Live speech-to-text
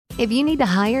If you need to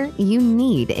hire, you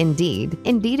need Indeed.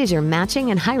 Indeed is your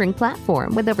matching and hiring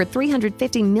platform with over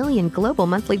 350 million global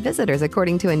monthly visitors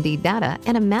according to Indeed data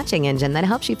and a matching engine that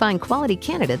helps you find quality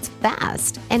candidates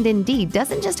fast. And Indeed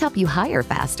doesn't just help you hire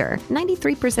faster.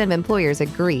 93% of employers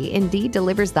agree Indeed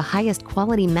delivers the highest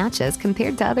quality matches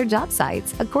compared to other job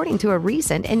sites, according to a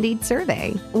recent Indeed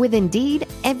survey. With Indeed,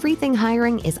 everything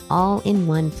hiring is all in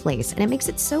one place, and it makes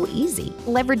it so easy.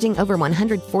 Leveraging over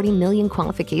 140 million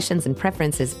qualifications and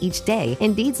preferences each day,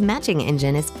 Indeed's matching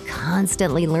engine is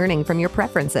constantly learning from your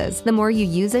preferences. The more you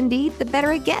use Indeed, the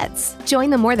better it gets. Join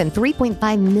the more than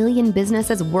 3.5 million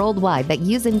businesses worldwide that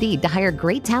use Indeed to hire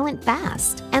great talent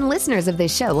fast. And listeners of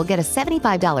this show will get a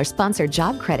 $75 sponsored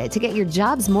job credit to get your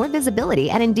jobs more visibility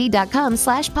at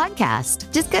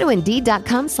Indeed.com/podcast. Just go to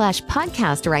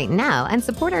Indeed.com/podcast right now and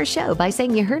support our show by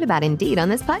saying you heard about Indeed on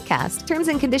this podcast. Terms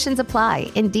and conditions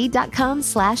apply.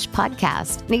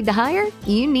 Indeed.com/podcast. Need to hire?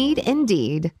 You need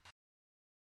Indeed.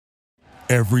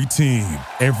 Every team,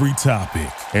 every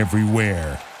topic,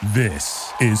 everywhere.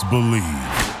 This is Believe.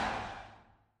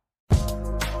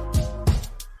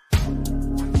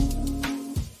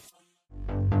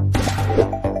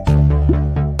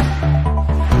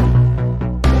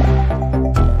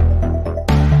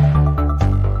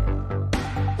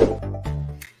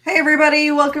 Hey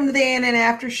everybody, welcome to the ANN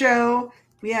Aftershow.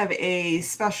 We have a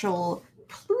special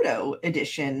PLUTO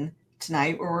edition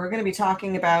tonight where we're going to be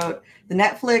talking about the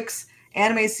Netflix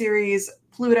anime series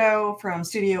PLUTO from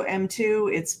Studio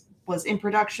M2. It was in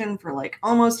production for like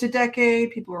almost a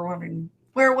decade. People were wondering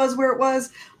where it was.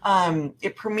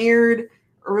 It premiered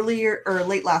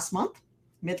late last month,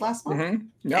 mid last month.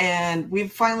 Mm-hmm. Yep. And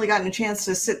we've finally gotten a chance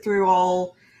to sit through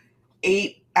all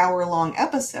 8-hour-long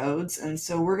episodes. And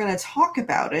so we're going to talk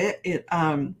about it.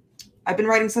 I've been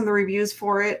writing some of the reviews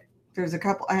for it. There's a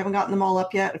couple, I haven't gotten them all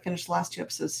up yet. I finished the last 2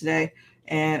 episodes today.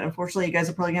 And unfortunately, you guys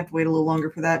are probably going to have to wait a little longer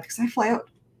for that because I fly out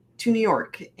to New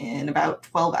York in about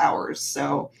 12 hours.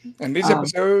 So, and these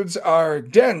episodes are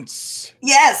dense.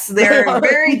 Yes, they're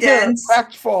very dense.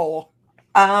 Impactful.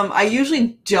 I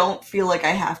usually don't feel like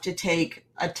I have to take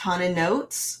a ton of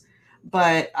notes,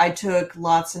 but I took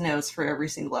lots of notes for every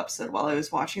single episode while I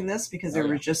was watching this because there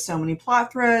were just so many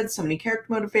plot threads, so many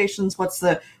character motivations. What's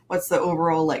the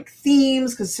overall like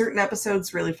themes? Because certain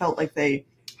episodes really felt like they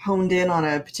honed in on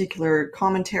a particular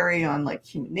commentary on like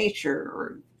human nature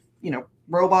or,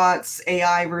 robots,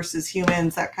 AI versus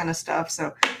humans, that kind of stuff.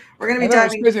 So we're going to be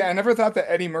diving. Crazy. I never thought that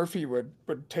Eddie Murphy would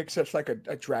take such like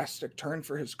a drastic turn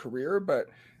for his career, but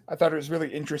I thought it was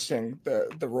really interesting,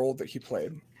 the role that he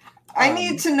played. I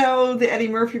need to know the Eddie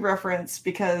Murphy reference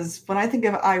because when I think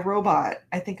of iRobot,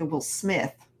 I think of Will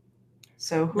Smith.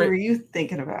 So who are you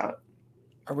thinking about?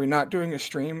 Are we not doing a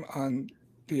stream on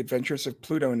the adventures of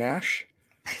Pluto Nash?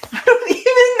 I don't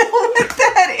even know what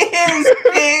that is,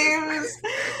 James.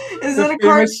 Is it a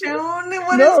cartoon?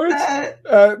 What is that?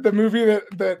 The movie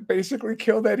that basically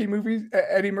killed Eddie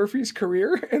Murphy's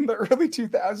career in the early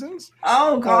 2000s.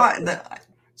 Oh, God.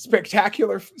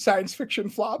 Spectacular science fiction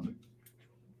flop.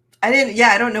 I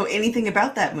don't know anything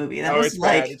about that movie. That was it's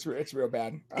like bad. It's real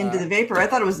bad. Into the Vapor. I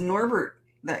thought it was Norbert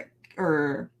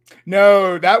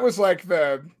No, that was like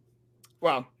that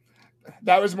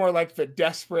was more like the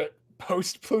desperate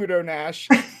post Pluto Nash.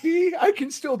 See, I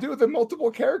can still do the multiple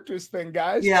characters thing,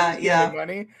 guys. Yeah.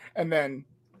 Money, and then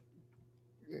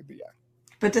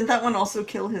But didn't that one also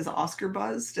kill his Oscar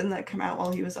buzz? Didn't that come out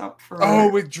while he was up for?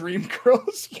 Oh, with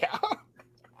Dreamgirls, yeah.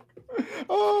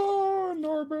 Oh,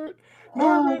 Norbert.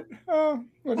 Oh,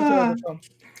 what a terrible film.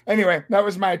 Anyway, that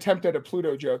was my attempt at a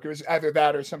Pluto joke. It was either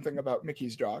that or something about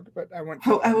Mickey's dog, but I went.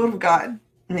 I would have got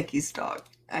Mickey's dog.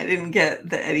 I didn't get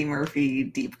the Eddie Murphy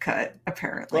deep cut,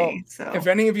 apparently. Well, so, if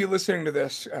any of you listening to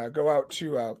this go out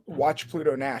to watch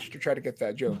Pluto Nash to try to get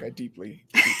that joke, I deeply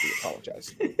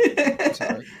apologize.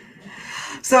 Sorry.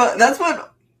 So that's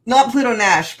not Pluto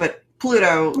Nash, but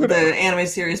Pluto, the anime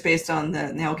series based on the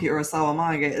Naoki Urasawa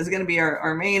manga, is going to be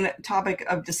our main topic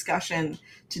of discussion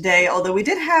today. Although we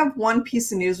did have one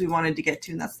piece of news we wanted to get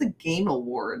to, and that's the Game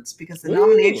Awards, because the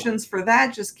nominations for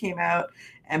that just came out,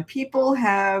 and people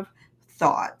have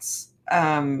thoughts.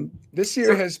 This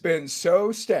year has been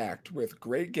so stacked with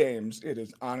great games. It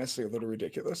is honestly a little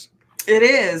ridiculous. It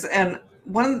is, and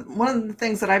one of the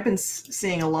things that I've been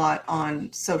seeing a lot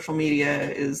on social media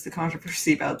is the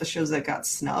controversy about the shows that got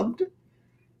snubbed,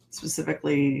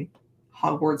 specifically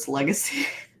Hogwarts Legacy.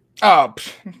 Oh,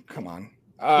 come on.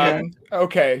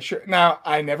 Okay, sure. Now,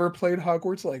 I never played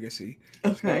Hogwarts Legacy.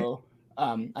 Okay. So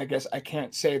I guess I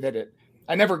can't say that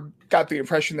I never got the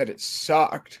impression that it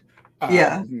sucked.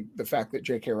 The fact that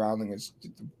J.K. Rowling is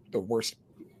the worst,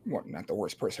 well, not the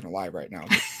worst person alive right now.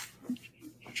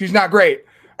 She's not great.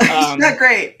 Not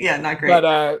great. Yeah, not great.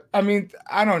 But I mean,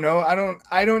 I don't know.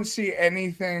 I don't see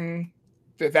anything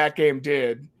that game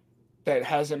did that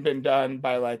hasn't been done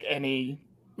by like any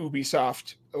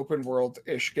Ubisoft open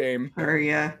world-ish game. Or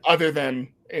yeah. Other than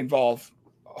involve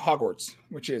Hogwarts,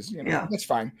 which is, that's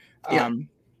fine. Yeah.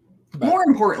 More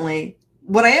importantly,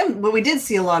 what we did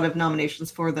see a lot of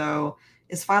nominations for though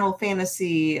is Final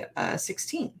Fantasy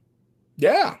 16.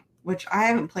 Yeah. Which I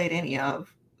haven't played any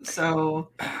of. So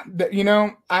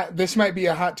this might be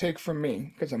a hot take from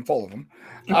me because I'm full of them.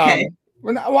 Okay.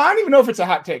 Well, I don't even know if it's a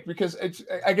hot take because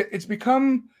it's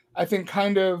become, I think,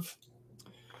 kind of.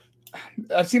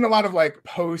 I've seen a lot of like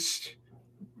post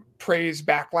praise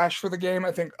backlash for the game.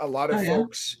 I think a lot of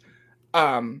folks,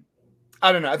 I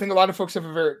don't know. I think a lot of folks have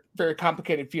a very, very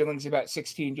complicated feelings about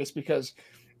 16 just because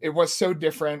it was so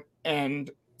different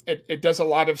and it does a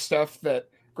lot of stuff that,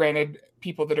 granted,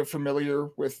 people that are familiar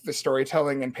with the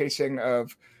storytelling and pacing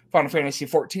of Final Fantasy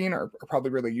 14 are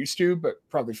probably really used to, but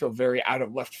probably feel very out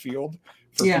of left field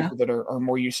for people that are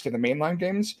more used to the mainline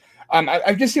games.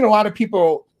 I've just seen a lot of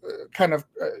people kind of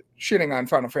shitting on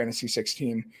Final Fantasy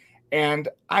 16, and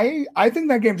I think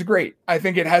that game's great. I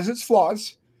think it has its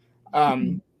flaws,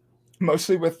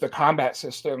 mostly with the combat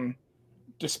system.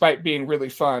 Despite being really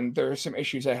fun, there are some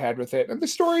issues I had with it, and the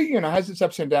story, has its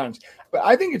ups and downs. But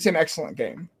I think it's an excellent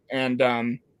game, and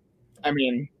I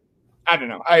mean, I don't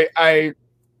know. I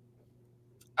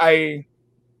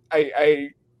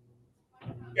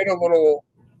get a little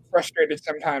frustrated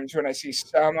sometimes when I see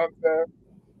some of the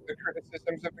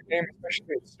criticisms of the game,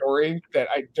 especially its story, that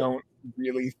I don't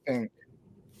really think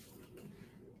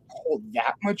hold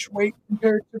that much weight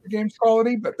compared to the game's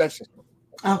quality. But that's just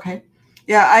okay.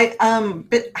 Yeah,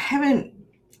 but I haven't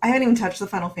even touched the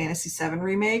Final Fantasy VII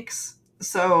remakes,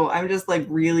 so I'm just like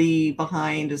really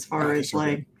behind as far as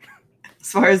the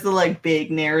like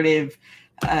big narrative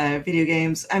video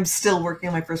games. I'm still working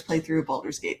on my first playthrough of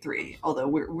Baldur's Gate 3, although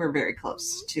we're very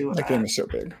close to that game is so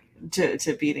big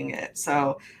to beating it.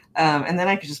 So and then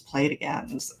I could just play it again.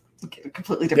 It's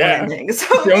completely different ending.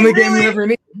 So the only game you ever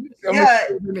need.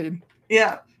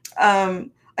 Yeah.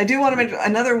 I do want to mention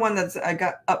another one that's I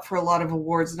got up for a lot of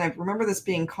awards, and I remember this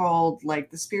being called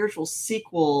like the spiritual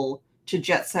sequel to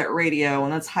Jet Set Radio,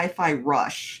 and that's Hi-Fi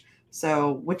Rush.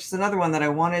 So, which is another one that I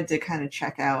wanted to kind of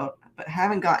check out, but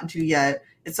haven't gotten to yet.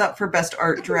 It's up for best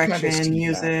art direction,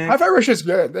 music. Hi-Fi Rush is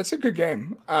good. That's a good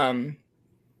game. I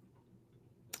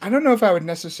don't know if I would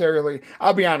necessarily.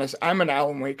 I'll be honest. I'm an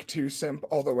Alan Wake 2 simp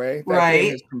all the way. That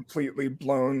game has completely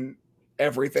blown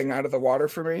everything out of the water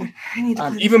for me. I need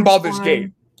to even Baldur's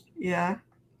Gate. Yeah.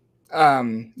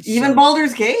 Even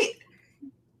Baldur's Gate.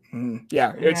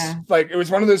 Yeah, it's like it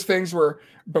was one of those things where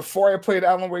before I played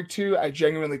Alan Wake 2, I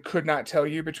genuinely could not tell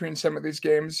you between some of these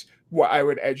games what I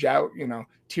would edge out.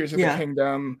 Tears of the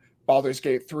Kingdom, Baldur's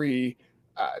Gate 3,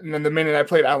 and then the minute I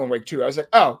played Alan Wake 2, I was like,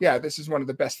 oh yeah, this is one of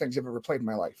the best things I've ever played in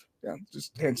my life. Yeah,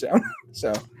 just hands down.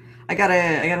 So I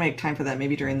gotta make time for that.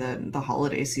 Maybe during the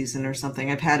holiday season or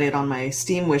something. I've had it on my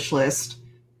Steam wish list.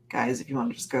 Guys, if you want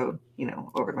to just go,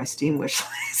 over to my Steam wish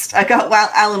list, I got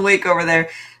Alan Wake over there.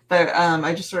 But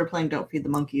I just started playing Don't Feed the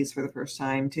Monkeys for the first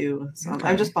time too, so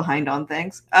I'm just behind on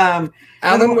things.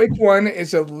 Alan Wake 1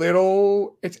 is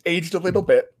it's aged a little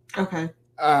bit. Okay.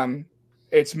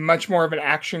 It's much more of an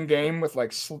action game with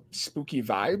like spooky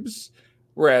vibes,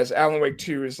 whereas Alan Wake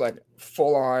 2 is like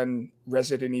full on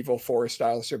Resident Evil 4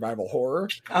 style survival horror.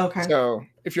 Okay. So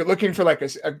if you're looking for like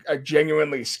a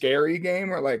genuinely scary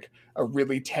game or like a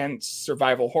really tense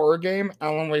survival horror game,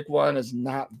 Alan Wake 1 is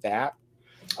not that.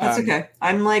 That's okay.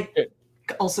 I'm like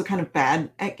also kind of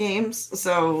bad at games,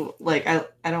 so like I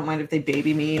don't mind if they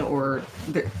baby me or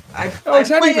I play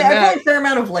a fair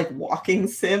amount of like walking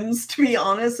sims, to be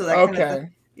honest. So that kind of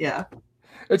thing. Yeah.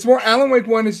 It's more Alan Wake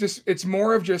 1 is just it's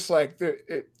more of just like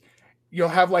you'll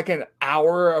have like an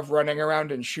hour of running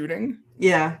around and shooting.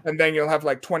 Yeah. And then you'll have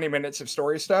like 20 minutes of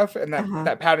story stuff, and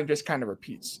that pattern just kind of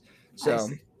repeats. So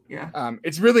yeah.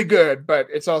 It's really good, but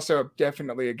it's also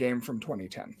definitely a game from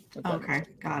 2010. Okay,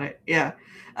 got it. Yeah.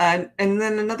 And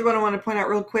then another one I want to point out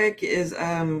real quick is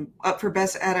up for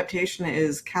best adaptation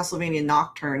is Castlevania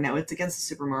Nocturne. Now it's against the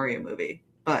Super Mario movie,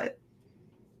 but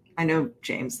I know,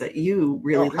 James, that you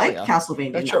really like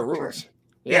Castlevania that Nocturne. Show rules.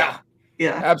 Yeah.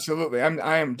 Yeah, absolutely.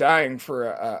 I am dying for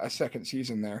a second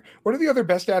season there. What are the other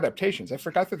best adaptations? I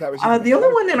forgot that was the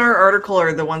only one in our article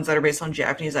are the ones that are based on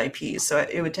Japanese IPs. So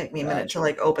it would take me a minute to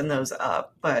like open those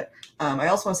up. But I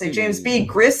also want to say James B.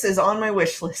 Gris is on my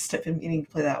wish list. I've been meaning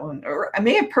to play that one, or I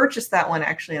may have purchased that one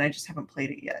actually, and I just haven't played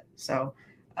it yet. So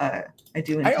I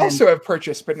do. I also have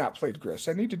purchased but not played Gris.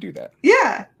 I need to do that.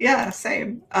 Yeah,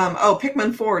 same.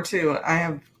 Pikmin 4 too.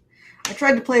 I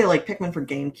tried to play like Pikmin for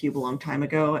GameCube a long time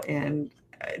ago, and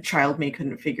child me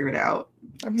couldn't figure it out.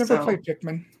 I've never played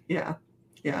Pikmin. Yeah.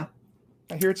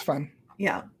 I hear it's fun.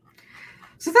 Yeah.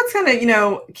 So that's kind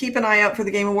of, keep an eye out for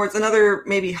the Game Awards. Another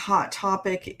maybe hot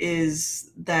topic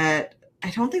is that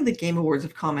I don't think the Game Awards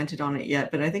have commented on it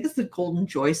yet, but I think it's the Golden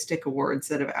Joystick Awards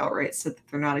that have outright said that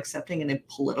they're not accepting any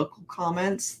political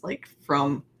comments like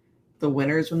from the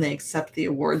winners when they accept the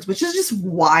awards, which is just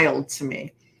wild to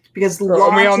me. Because we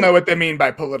all know what they mean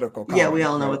by political comment. Yeah, we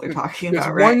all know what they're talking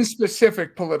about. There's one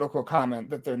specific political comment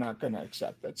that they're not going to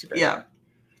accept. That's great.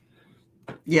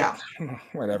 Yeah.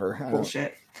 Whatever.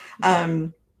 Bullshit.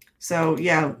 So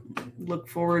yeah, look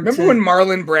forward. Remember when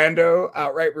Marlon Brando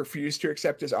outright refused to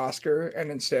accept his Oscar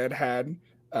and instead had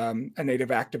a native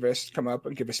activist come up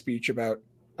and give a speech about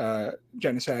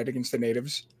genocide against the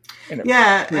natives? And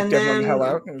and then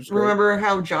remember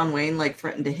how John Wayne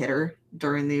threatened to hit her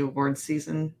during the awards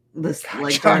season?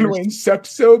 John Wayne sucked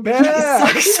so bad.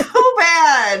 He sucked so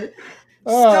bad.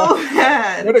 So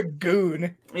bad. What a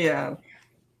goon. Yeah.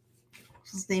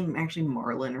 His name actually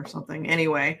Marlon or something.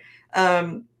 Anyway,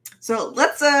 so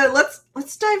let's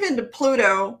dive into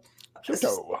Pluto.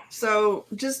 So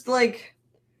just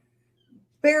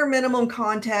bare minimum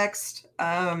context.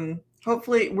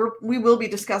 Hopefully we will be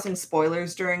discussing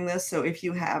spoilers during this. So if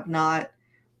you have not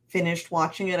finished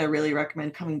watching it, I really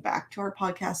recommend coming back to our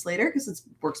podcast later because it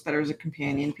works better as a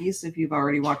companion piece if you've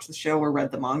already watched the show or read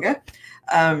the manga.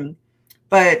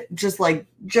 But just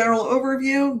general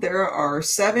overview, there are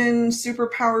 7 super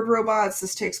powered robots.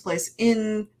 This takes place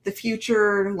in the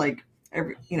future.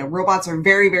 Robots are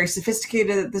very, very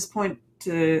sophisticated at this point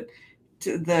to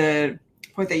the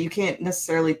point that you can't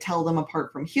necessarily tell them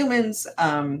apart from humans.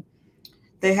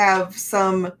 They have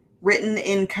some written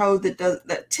in code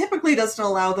that typically doesn't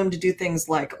allow them to do things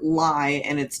like lie,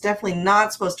 and it's definitely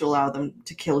not supposed to allow them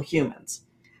to kill humans.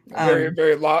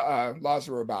 Very laws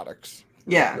of robotics.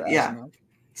 Yeah.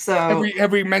 So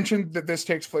have we mentioned that this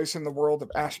takes place in the world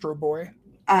of Astro Boy?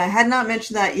 I had not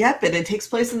mentioned that yet, but it takes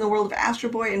place in the world of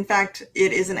Astro Boy. In fact,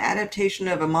 it is an adaptation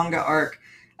of a manga arc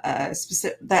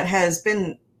that has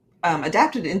been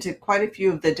adapted into quite a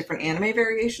few of the different anime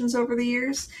variations over the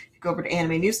years. If you go over to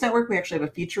Anime News Network, we actually have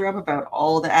a feature up about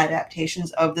all the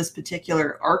adaptations of this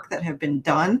particular arc that have been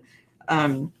done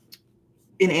in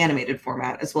animated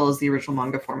format, as well as the original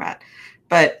manga format.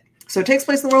 But so it takes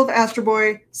place in the world of Astro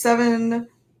Boy, 7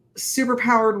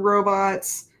 super-powered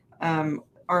robots.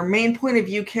 Our main point of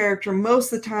view character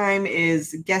most of the time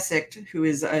is Gesicht, who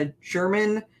is a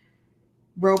German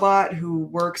robot who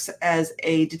works as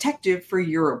a detective for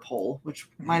Europol, which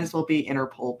might as well be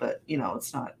Interpol, but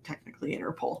it's not technically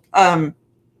Interpol. And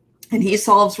he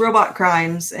solves robot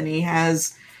crimes, and he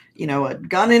has a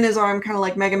gun in his arm, kind of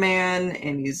like Mega Man,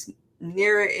 and he's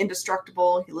near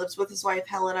indestructible. He lives with his wife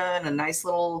Helena in a nice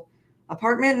little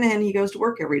apartment, and he goes to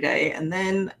work every day. And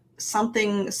then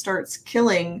something starts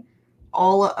killing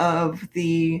killing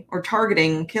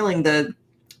the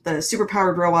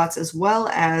superpowered robots as well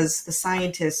as the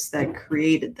scientists that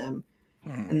created them.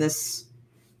 And this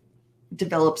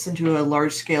develops into a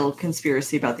large-scale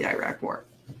conspiracy about the Iraq War.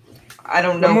 I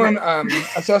don't know.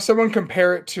 I saw someone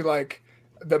compare it to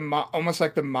almost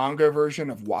like the manga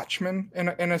version of Watchmen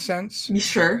in a sense.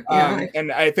 Sure. Yeah.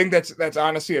 And I think that's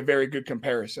honestly a very good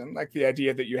comparison. Like the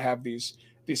idea that you have these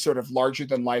sort of larger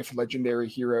than life legendary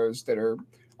heroes that are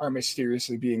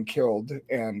mysteriously being killed,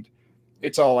 and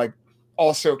it's all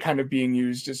also kind of being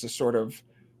used as a sort of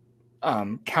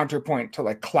counterpoint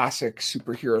to classic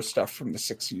superhero stuff from the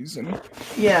 60s, and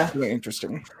really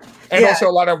interesting, and also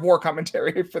a lot of war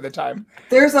commentary for the time.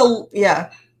 There's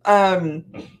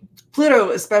Pluto,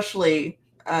 especially,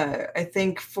 I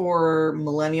think for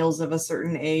millennials of a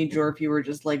certain age, or if you were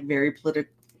just very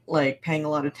paying a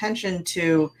lot of attention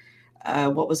to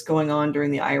what was going on during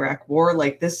the Iraq War,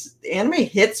 this anime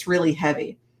hits really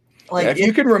heavy. If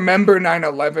you can remember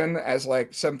 9/11 as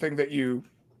something that you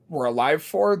were alive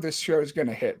for, this show is going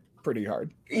to hit pretty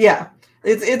hard. Yeah,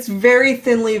 it's very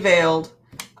thinly veiled.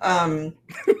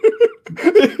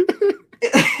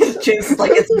 It's just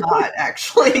it's not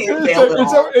actually veiled at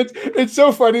all. It's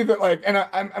so funny that and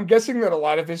I'm guessing that a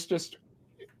lot of it's just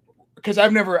because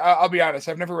I'll be honest,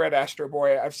 I've never read Astro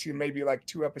Boy. I've seen maybe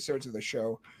 2 episodes of the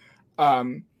show.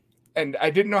 And I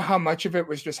didn't know how much of it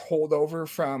was just holdover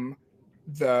from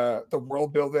the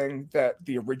world building that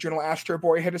the original Astro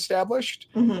Boy had established,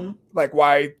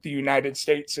 why the United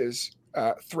States is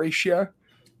Thracia,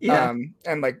 and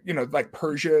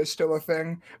Persia is still a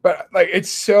thing, but it's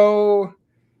so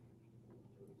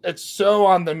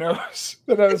on the nose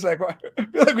that I was I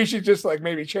feel we should just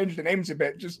maybe change the names a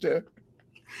bit just to.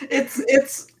 It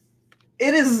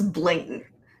is blatant.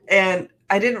 And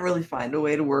I didn't really find a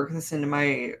way to work this into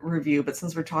my review, but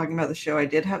since we're talking about the show, I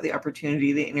did have the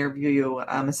opportunity to interview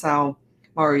Masao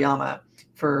Maruyama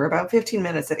for about 15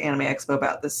 minutes at Anime Expo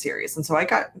about this series. And so I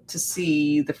got to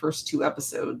see the first 2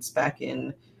 episodes back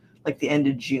in like the end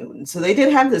of June. So they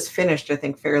did have this finished, I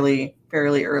think, fairly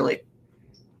early.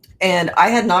 And I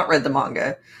had not read the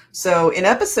manga. So in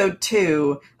episode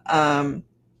 2,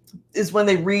 is when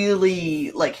they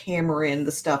really like hammer in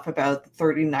the stuff about the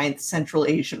 39th Central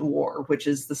Asian War, which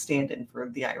is the stand-in for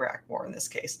the Iraq War in this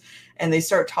case. And they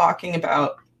start talking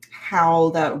about how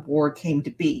that war came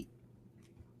to be.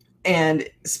 And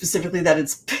specifically that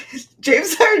it's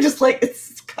James and I are just like,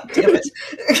 it's God damn it.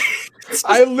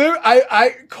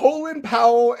 I Colin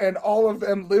Powell and all of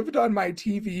them lived on my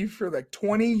TV for like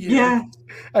 20 years. Yeah.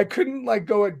 I couldn't like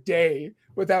go a day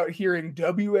without hearing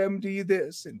WMD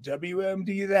this and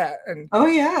WMD that. And oh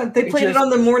yeah, they played it on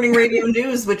the morning radio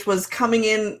news, which was coming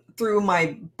in through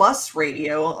my bus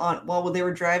radio while they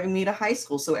were driving me to high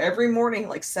school. So every morning,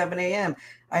 like 7 a.m.,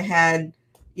 I had,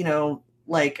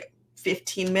 like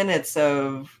 15 minutes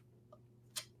of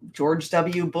George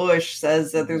W. Bush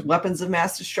says that there's weapons of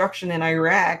mass destruction in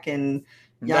Iraq and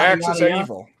the axis of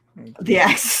evil. The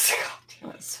axis.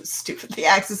 That's so stupid. The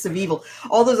axis of evil.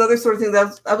 All those other sort of things.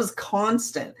 That was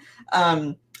constant.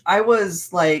 I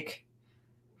was like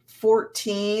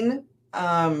 14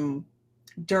 during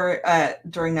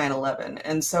 9/11,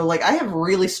 and so like I have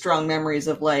really strong memories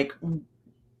of like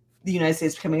the United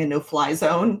States becoming a no-fly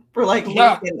zone for like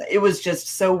it was just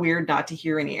so weird not to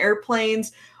hear any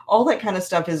airplanes. All that kind of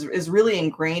stuff is really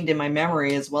ingrained in my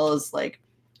memory, as well as like,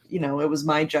 it was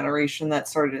my generation that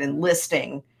started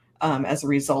enlisting as a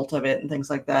result of it and things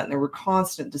like that. And there were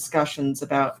constant discussions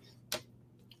about,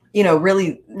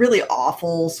 really, really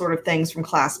awful sort of things from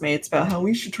classmates about how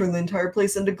we should turn the entire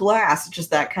place into glass.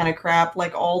 Just that kind of crap,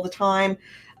 like all the time.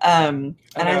 And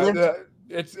I lived.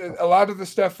 It's a lot of the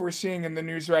stuff we're seeing in the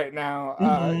news right now.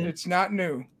 It's not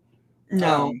new.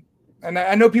 No. And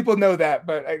I know people know that,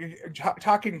 but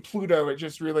talking Pluto, it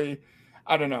just really,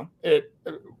 I don't know.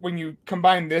 When you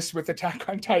combine this with Attack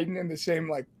on Titan in the same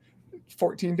like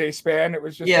 14-day span, it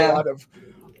was just a lot of,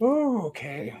 oh,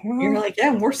 okay. Well. You're like,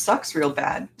 yeah, war sucks real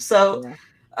bad. So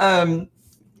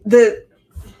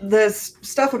the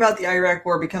stuff about the Iraq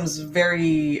War becomes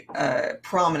very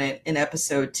prominent in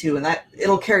episode 2, and that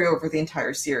it'll carry over the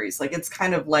entire series. Like it's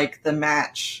kind of like the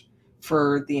match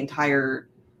for the entire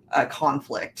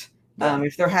conflict.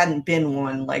 If there hadn't been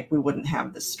one, like we wouldn't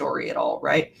have this story at all,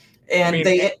 right? And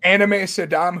anime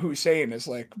Saddam Hussein is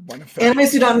like one of them. Anime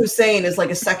Saddam Hussein is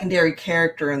like a secondary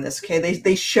character in this. Okay,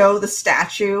 they show the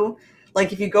statue.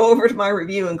 Like if you go over to my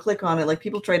review and click on it, like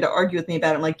people tried to argue with me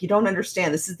about it. I'm like, you don't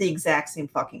understand. This is the exact same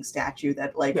fucking statue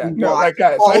that like we watch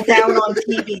all down on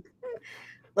TV.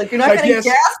 Like you're not going to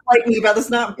gaslight me about this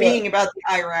not being about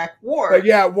the Iraq War. But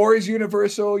yeah, war is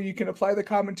universal. You can apply the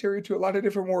commentary to a lot of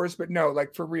different wars, but no,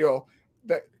 like for real,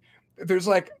 that there's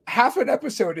like half an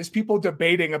episode is people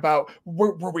debating about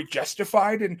were we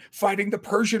justified in fighting the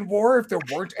Persian War if there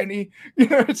weren't any,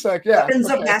 it's like, weapons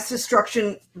of mass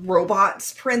destruction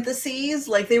robots, parentheses,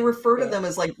 like they refer to them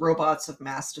as like robots of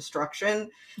mass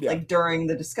destruction. Like during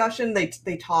the discussion, they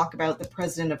talk about the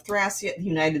president of Thracia, the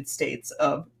United States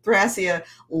of Thracia,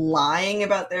 lying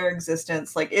about their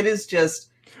existence. Like it is just,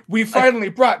 we finally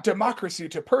brought democracy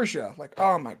to Persia. Like,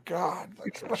 oh my God.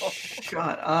 Like,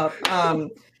 shut up.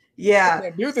 Yeah. I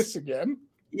can't do this again.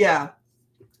 Yeah.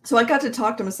 So I got to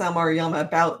talk to Masao Maruyama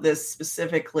about this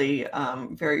specifically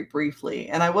very briefly.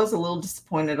 And I was a little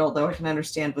disappointed, although I can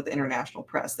understand with the international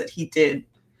press that he did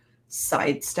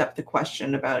sidestep the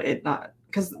question about it not.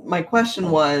 Because my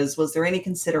question was there any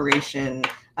consideration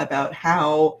about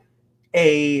how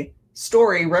a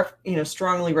story,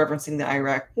 strongly referencing the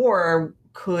Iraq War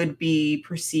could be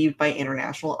perceived by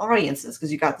international audiences?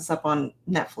 Because you got this up on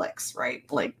Netflix, right?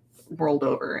 Like, world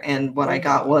over, and what I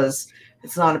got was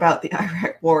it's not about the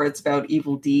Iraq War, it's about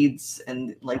evil deeds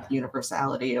and like the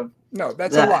universality of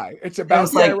that's a lie. It's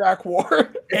about the Iraq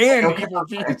War and evil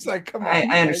deeds. Like, come on.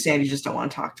 I understand you just don't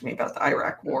want to talk to me about the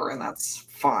Iraq War, and that's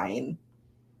fine.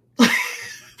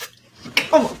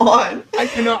 Come on.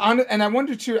 And I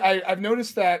wonder too, I've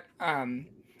noticed that I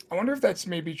wonder if that's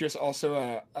maybe just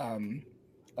also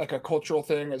a cultural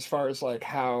thing as far as like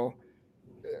how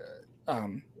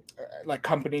like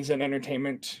companies and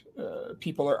entertainment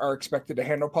people are expected to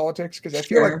handle politics, because I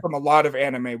feel like from a lot of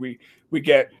anime we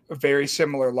get a very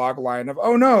similar log line of,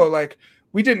 oh no, like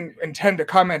we didn't intend to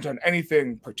comment on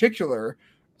anything particular,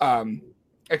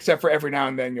 except for every now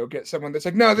and then you'll get someone that's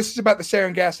like, no, this is about the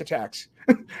sarin gas attacks.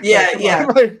 Like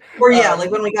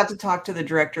when we got to talk to the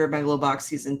director of Megalobox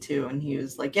season 2, and he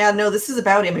was like, yeah, no, this is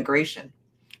about immigration.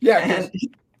 Yeah.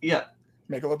 Yeah.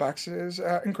 Megalobox is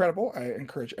incredible. I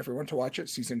encourage everyone to watch it.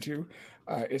 Season 2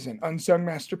 is an unsung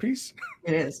masterpiece.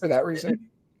 It is. For that reason.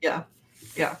 Yeah.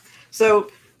 Yeah. So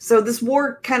this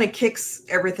war kind of kicks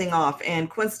everything off, and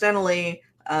coincidentally,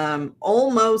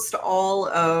 almost all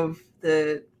of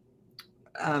the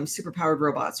superpowered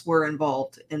robots were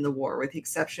involved in the war, with the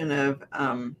exception of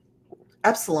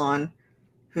Epsilon,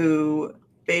 who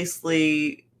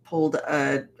basically pulled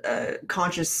a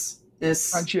conscientious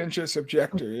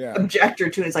objector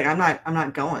to it. It's like, I'm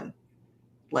not going.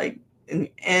 Like,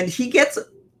 and he gets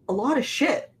a lot of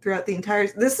shit throughout the entire.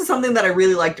 This is something that I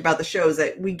really liked about the show, is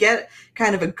that we get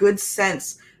kind of a good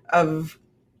sense of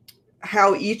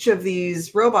how each of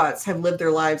these robots have lived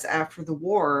their lives after the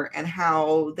war, and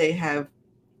how they have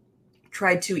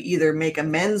tried to either make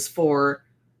amends for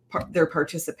their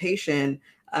participation,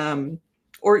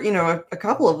 or a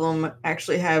couple of them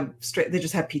actually they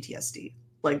just have PTSD.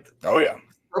 Like, oh yeah,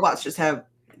 robots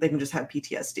they can just have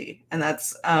PTSD, and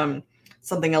that's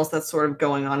something else that's sort of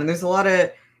going on. And there's a lot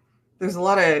of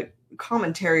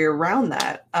commentary around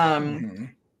that.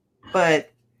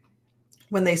 But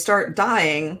when they start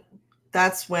dying,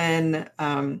 that's when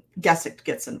Gesicht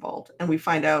gets involved, and we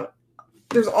find out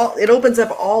it opens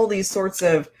up all these sorts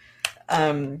of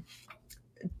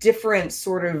different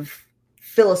sort of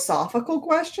philosophical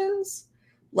questions.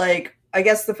 Like, I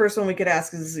guess the first one we could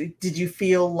ask is, did you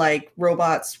feel like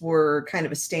robots were kind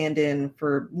of a stand-in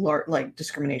for like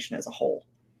discrimination as a whole?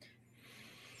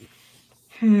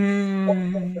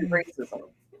 Racism.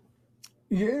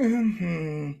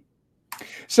 Yeah.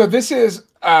 So this is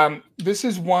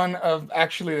one of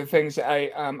actually the things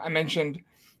I mentioned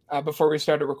before we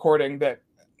started recording, that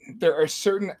there are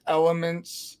certain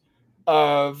elements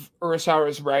of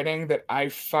Urasawa's writing that I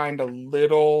find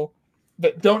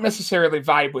that don't necessarily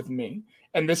vibe with me.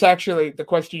 And this actually, the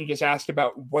question you just asked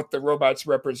about what the robots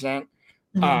represent,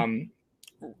 kind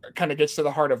of gets to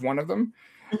the heart of one of them.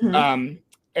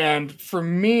 And for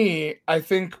me, I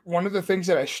think one of the things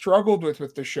that I struggled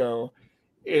with the show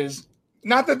is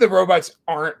not that the robots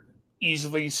aren't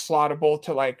easily slottable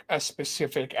to like a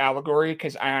specific allegory,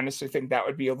 because I honestly think that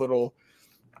would be a little.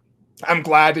 I'm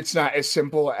glad it's not as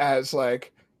simple as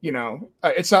like,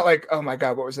 it's not like, oh my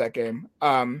God, what was that game?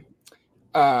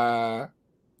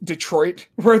 Detroit,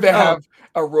 where they have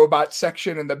a robot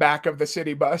section in the back of the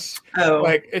city bus.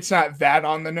 Like, it's not that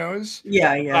on the nose.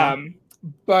 Yeah.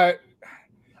 But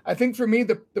I think for me,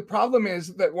 the problem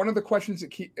is that one of the questions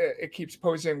it keeps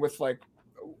posing with like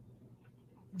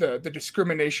the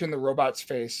discrimination the robots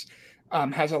face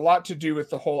has a lot to do with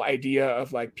the whole idea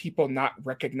of like people not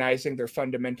recognizing their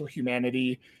fundamental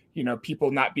humanity,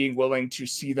 people not being willing to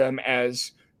see them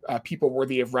as people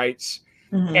worthy of rights.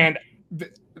 And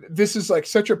this is like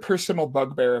such a personal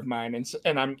bugbear of mine.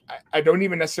 And I don't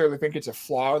even necessarily think it's a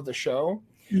flaw of the show,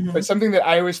 but something that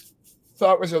I always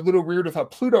thought was a little weird with how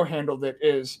PLUTO handled it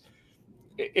is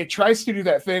it tries to do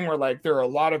that thing where like there are a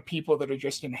lot of people that are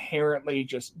just inherently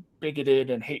just bigoted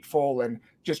and hateful and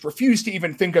just refuse to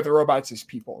even think of the robots as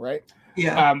people, right?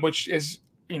 Yeah. Which is,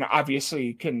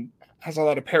 obviously has a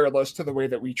lot of parallels to the way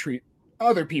that we treat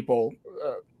other people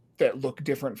that look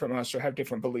different from us or have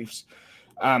different beliefs.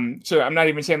 So I'm not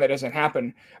even saying that doesn't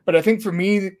happen, but I think for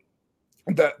me,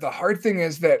 the hard thing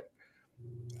is that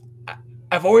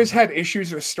I've always had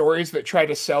issues with stories that try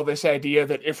to sell this idea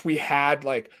that if we had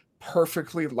like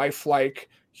perfectly lifelike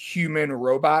human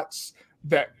robots,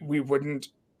 that we would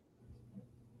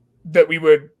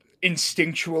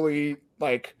instinctually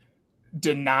like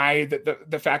deny that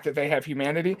the fact that they have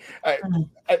humanity.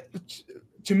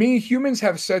 To me, humans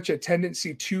have such a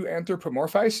tendency to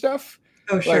anthropomorphize stuff.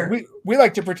 Oh, sure. Like we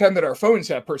like to pretend that our phones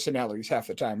have personalities half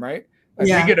the time, right?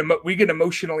 Like we get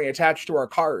emotionally attached to our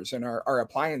cars and our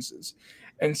appliances.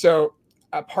 And so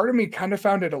a part of me kind of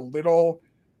found it a little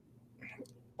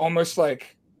almost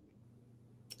like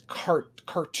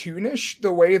cartoonish,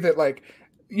 the way that like,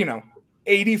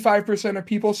 85% of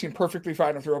people seem perfectly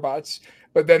fine with robots,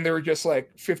 but then there were just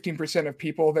like 15% of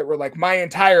people that were like, my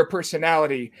entire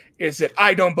personality is that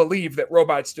I don't believe that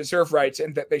robots deserve rights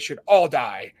and that they should all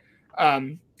die.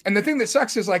 And the thing that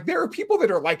sucks is like, there are people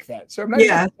that are like that. So I'm not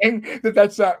even saying that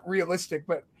that's not realistic,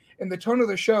 but in the tone of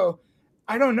the show,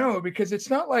 I don't know, because it's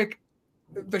not like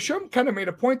the show kind of made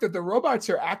a point that the robots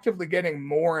are actively getting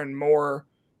more and more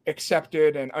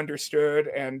accepted and understood.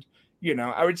 And,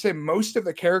 I would say most of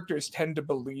the characters tend to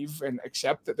believe and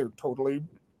accept that they're totally,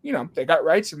 they got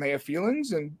rights and they have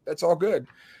feelings and that's all good.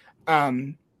 So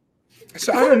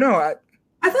I don't know. I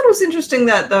thought it was interesting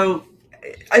that, though,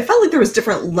 I felt like there was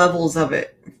different levels of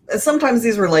it. Sometimes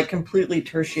these were like completely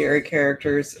tertiary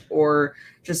characters or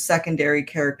just secondary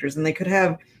characters, and they could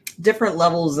have different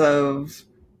levels of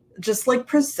just like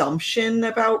presumption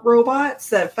about robots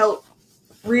that felt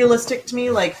realistic to me.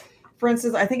 Like, for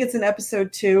instance, I think it's in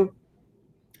episode 2.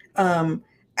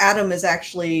 Adam is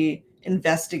actually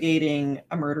investigating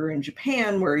a murder in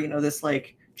Japan where, this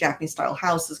like Japanese style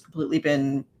house has completely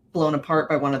been blown apart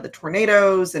by one of the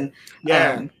tornadoes. And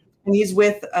he's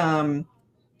with a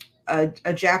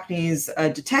Japanese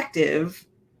detective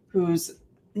whose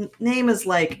name is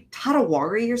like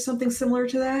Tadawari or something similar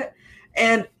to that.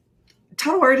 And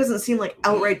Tadawari doesn't seem like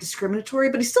outright discriminatory,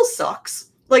 but he still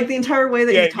sucks. Like the entire way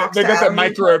that he talks to Adam. They got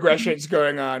that microaggressions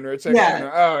going on where it's like,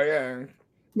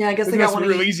 yeah, I guess it must be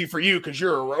real easy for you because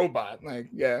you're a robot. Like,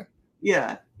 yeah.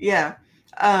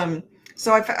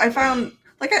 So I found,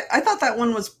 like, I thought that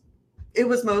one was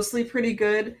mostly pretty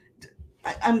good.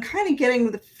 I'm kind of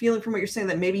getting the feeling from what you're saying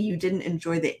that maybe you didn't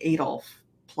enjoy the Adolf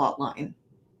plot line,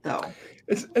 though.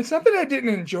 It's not that I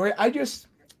didn't enjoy it.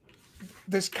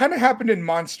 This kind of happened in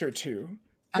Monster 2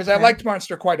 because I liked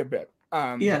Monster quite a bit.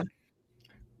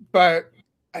 But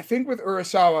I think with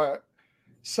Urasawa,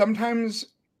 sometimes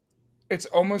it's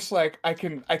almost like I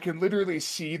can literally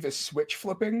see the switch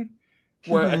flipping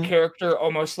where a character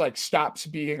almost like stops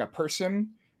being a person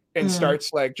and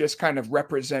starts like just kind of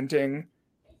representing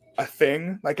a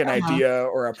thing, like an idea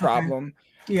or a problem.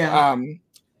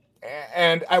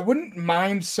 And I wouldn't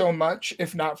mind so much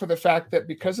if not for the fact that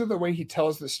because of the way he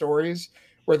tells the stories,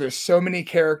 where there's so many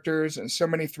characters and so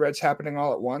many threads happening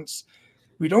all at once,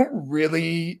 we don't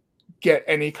really get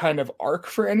any kind of arc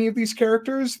for any of these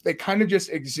characters. They kind of just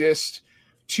exist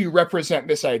to represent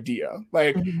this idea.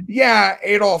 Like,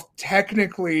 Adolf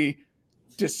technically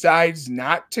decides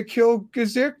not to kill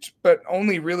Gesicht, but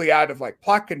only really out of like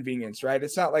plot convenience, right?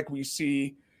 It's not like we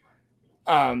see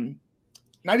not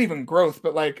even growth,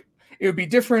 but like it would be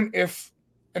different if,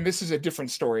 and this is a different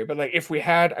story, but like if we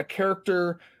had a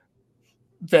character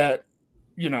that,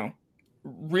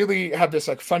 really had this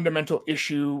like fundamental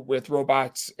issue with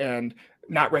robots and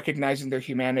not recognizing their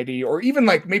humanity, or even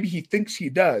like maybe he thinks he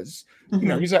does.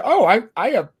 He's like, oh, I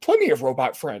have plenty of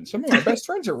robot friends. Some of my best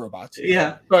friends are robots.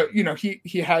 But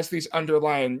he has these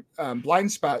underlying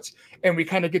blind spots, and we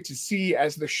kind of get to see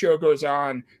as the show goes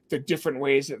on the different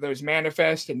ways that those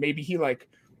manifest, and maybe he like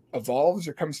evolves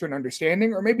or comes to an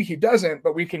understanding, or maybe he doesn't,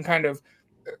 but we can kind of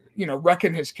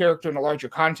reckon his character in a larger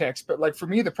context. But like for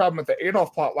me, the problem with the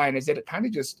Adolf plot line is that it kind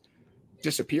of just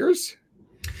disappears.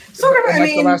 Sort of. In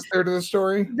the last third of the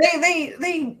story,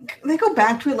 they go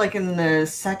back to it like in the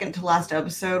second to last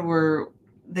episode where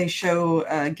they show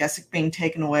Gesicht being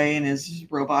taken away in his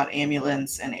robot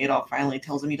ambulance, and Adolf finally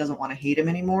tells him he doesn't want to hate him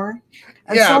anymore.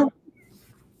 And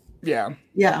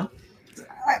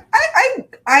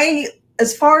I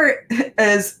as far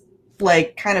as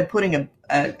like kind of putting a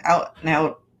out and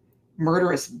out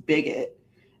murderous bigot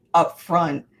up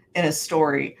front in a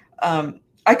story,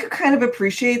 I could kind of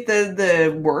appreciate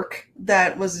the work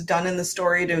that was done in the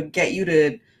story to get you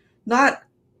to not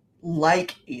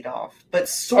like Adolf, but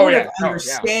sort of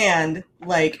understand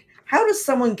like how does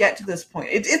someone get to this point.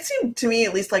 It seemed to me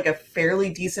at least like a fairly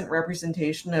decent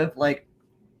representation of like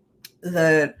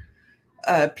the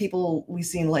people we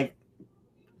see in like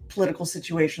political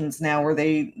situations now where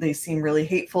they seem really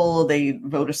hateful, they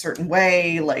vote a certain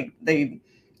way, like they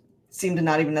seem to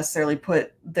not even necessarily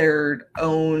put their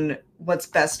own what's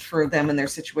best for them in their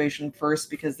situation first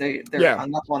because they're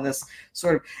hung up on this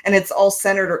sort of, and it's all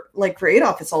centered, like for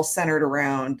Adolf, it's all centered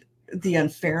around the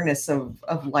unfairness of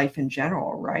life in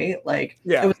general, right? Like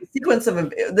it was a sequence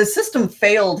of the system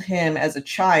failed him as a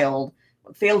child,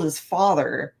 failed his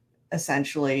father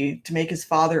essentially to make his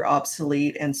father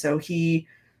obsolete, and so he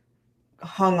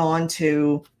hung on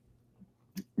to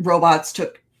robots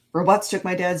took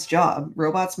my dad's job,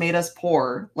 robots made us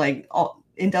poor, like all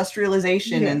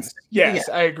industrialization and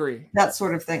I agree, that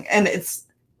sort of thing. And it's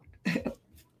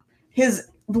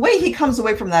the way he comes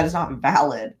away from that is not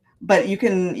valid, but you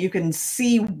can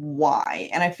see why.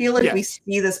 And I feel like we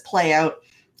see this play out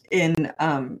in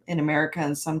America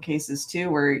in some cases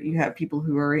too, where you have people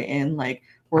who are in like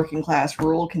working class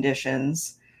rural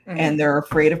conditions and they're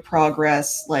afraid of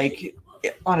progress, like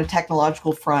on a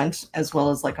technological front as well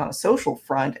as like on a social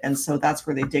front, and so that's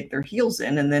where they dig their heels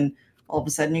in, and then all of a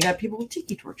sudden you got people with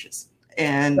tiki torches,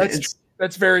 and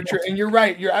that's very true. And you're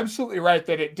right, you're absolutely right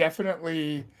that I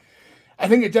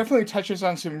think it definitely touches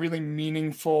on some really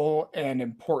meaningful and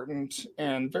important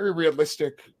and very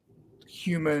realistic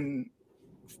human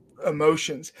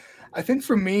emotions. I think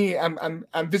for me, I'm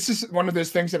this is one of those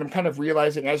things that I'm kind of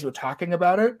realizing as we're talking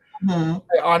about it. I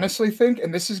honestly think,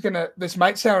 and this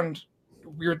might sound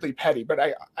weirdly petty, but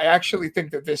I actually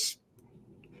think that this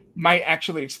might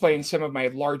actually explain some of my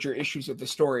larger issues of the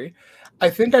story.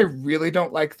 I think I really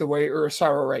don't like the way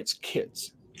Urasawa writes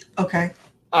kids. Okay.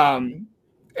 And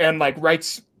like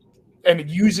writes and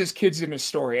uses kids in his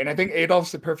story. And I think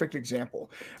Adolf's the perfect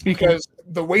example because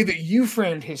the way that you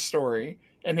framed his story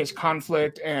and his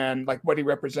conflict and like what he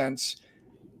represents,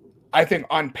 I think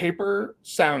on paper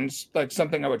sounds like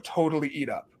something I would totally eat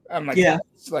up. I'm like,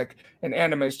 it's like an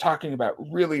anime is talking about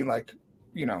really like,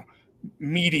 you know,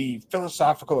 meaty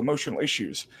philosophical, emotional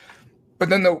issues. But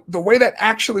then the way that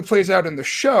actually plays out in the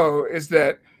show is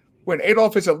that when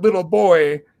Adolf is a little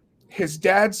boy, his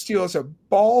dad steals a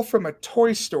ball from a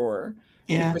toy store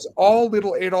because all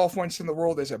little Adolf wants in the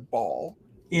world is a ball.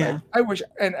 Yeah. Like, I wish,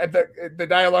 and the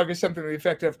dialogue is something to the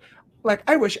effect of, like,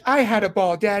 I wish I had a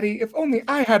ball, Daddy. If only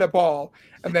I had a ball.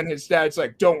 And then his dad's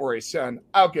like, don't worry, son.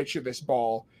 I'll get you this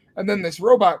ball. And then this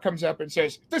robot comes up and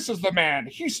says, this is the man.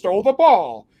 He stole the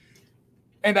ball.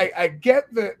 And I get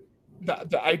the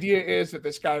idea is that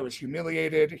this guy was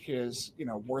humiliated. His, you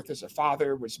know, worth as a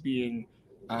father was being,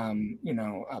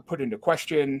 put into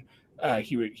question.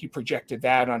 He projected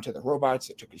that onto the robots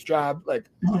that took his job. Like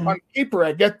on paper,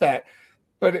 I get that.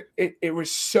 But it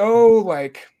was so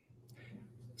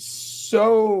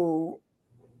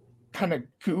kind of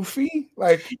goofy,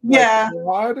 like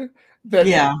broad, that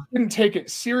didn't take it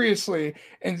seriously.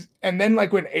 And then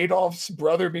like when Adolf's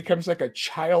brother becomes like a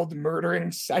child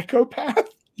murdering psychopath,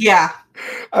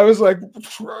 I was like,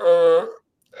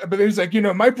 but he's like, you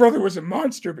know, my brother was a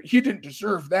monster, but he didn't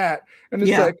deserve that. And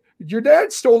it's like, your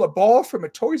dad stole a ball from a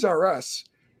Toys R Us.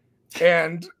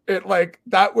 And it like,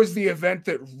 that was the event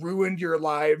that ruined your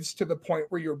lives to the point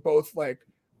where you're both like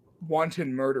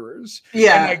wanton murderers.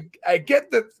 And I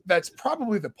get that that's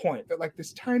probably the point, that like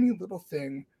this tiny little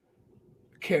thing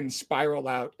can spiral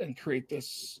out and create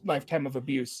this lifetime of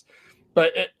abuse.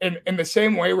 But in the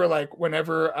same way where like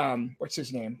whenever what's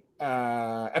his name,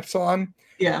 Epsilon,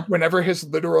 whenever his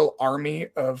literal army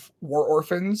of war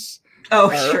orphans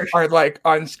are like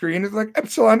on screen, it's like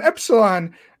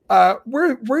Epsilon,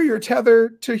 we're your tether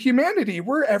to humanity,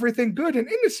 we're everything good and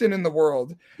innocent in the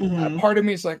world. Part of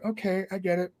me is like, okay, I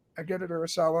get it,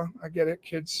 Urasawa, I get it,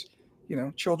 kids, you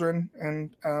know, children,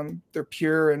 and they're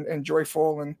pure and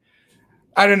joyful, and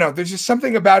I don't know. There's just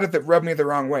something about it that rubbed me the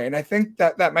wrong way. And I think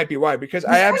that might be why, because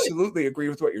I absolutely agree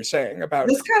with what you're saying about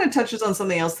this. Kind of touches on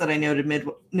something else that I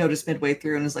noticed midway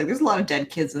through. And it's like, there's a lot of dead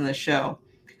kids in this show,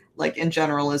 like in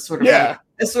general, is sort of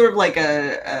like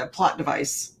a plot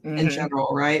device in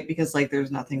general, right? Because like, there's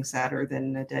nothing sadder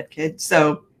than a dead kid.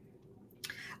 So,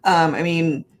 I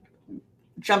mean,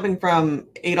 jumping from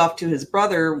Adolf to his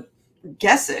brother,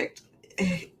 Gesicht,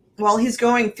 while he's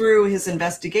going through his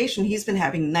investigation, he's been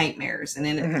having nightmares, and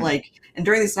and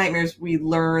during these nightmares, we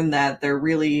learn that they're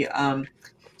really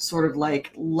sort of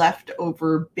like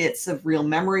leftover bits of real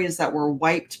memories that were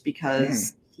wiped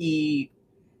because he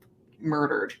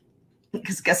murdered.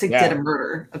 Because Gesicht did a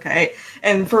murder, okay?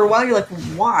 And for a while, you're like,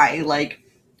 why? Like,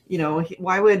 you know,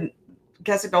 why would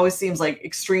Gesicht always seems like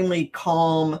extremely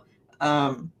calm?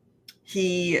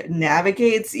 He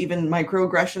navigates even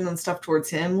microaggression and stuff towards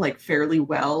him like fairly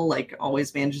well, like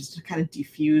always manages to kind of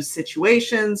defuse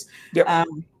situations.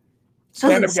 Doesn't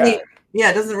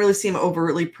really seem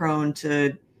overtly prone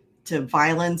to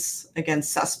violence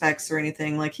against suspects or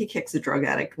anything. Like he kicks a drug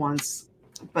addict once,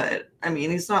 but I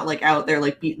mean, he's not like out there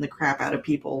like beating the crap out of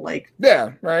people, like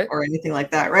or anything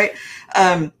like that, right?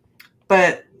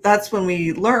 But that's when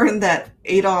we learn that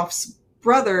Adolf's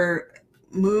brother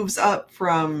moves up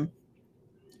from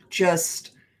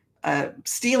just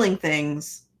stealing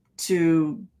things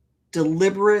to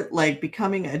deliberate, like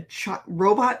becoming a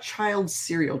robot child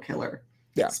serial killer.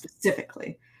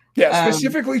 Specifically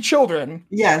children.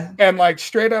 And like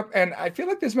straight up, and I feel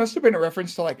like this must have been a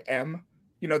reference to like M,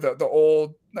 you know, the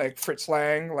old like Fritz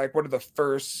Lang, like one of the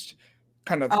first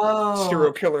kind of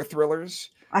serial killer thrillers.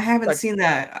 I haven't seen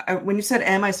that. When you said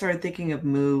M, I started thinking of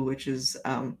Mu, which is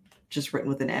just written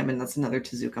with an M, and that's another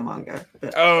Tezuka manga.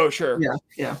 But, sure.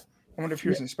 Yeah. I wonder if he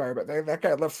was inspired by that. That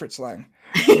guy loved Fritz Lang.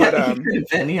 He could have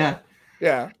been, Yeah.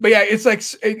 But yeah, it's like,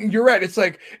 you're right. It's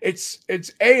like, it's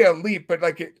a leap, but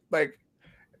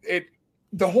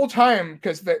the whole time,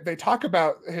 because they talk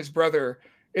about his brother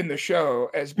in the show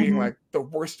as being like the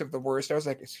worst of the worst. I was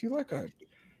like, is he like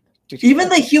even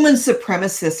the human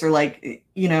supremacists are like,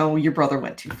 you know, your brother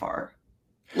went too far.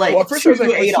 Like, well, at first I was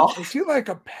like, is he like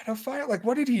a pedophile? Like,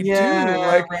 what did he do?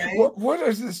 Like, what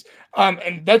is this? And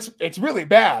it's really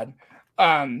bad.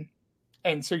 And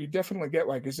so you definitely get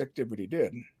why Gesicht did what he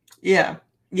did. Yeah.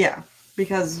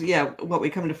 Because what we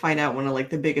come to find out, one of like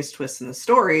the biggest twists in the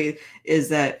story is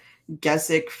that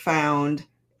Gesicht found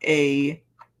a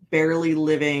barely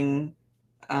living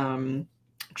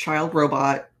child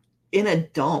robot in a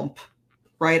dump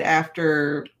right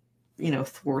after,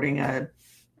 thwarting a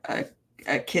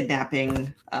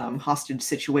kidnapping hostage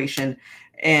situation.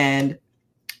 And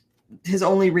his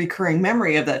only recurring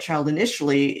memory of that child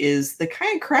initially is the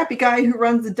kind of crappy guy who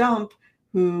runs the dump,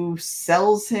 who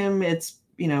sells him its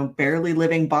barely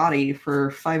living body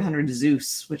for 500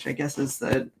 Zeus, which I guess is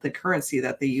the currency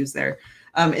that they use there.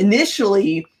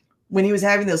 Initially, when he was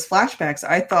having those flashbacks,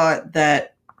 I thought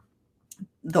that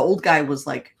the old guy was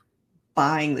like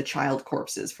buying the child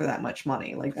corpses for that much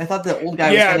money. Like, I thought the old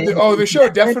guy was the show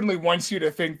definitely wants you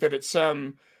to think that it's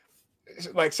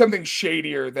like something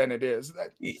shadier than it is.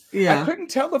 I couldn't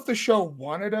tell if the show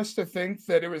wanted us to think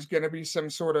that it was going to be some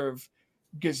sort of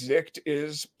Gesicht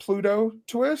is PLUTO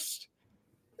twist.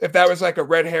 If that was like a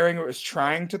red herring it was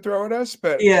trying to throw at us,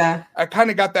 but I kind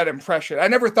of got that impression. I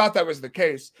never thought that was the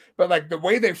case, but like the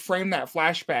way they frame that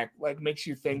flashback like makes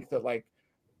you think that like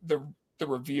the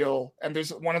reveal, and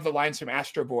there's one of the lines from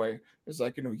Astro Boy is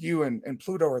like, you and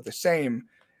PLUTO are the same,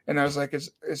 and I was like,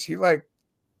 is he like,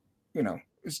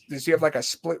 does he have like a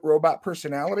split robot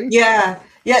personality? Yeah,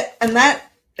 and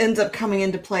that ends up coming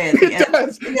into play at the end.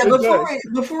 Does.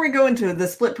 Before we go into the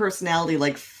split personality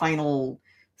like final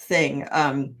thing,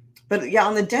 but yeah,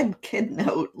 on the dead kid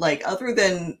note, like other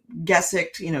than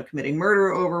Gesicht, committing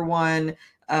murder over one,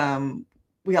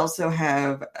 we also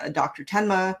have Dr.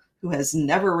 Tenma, who has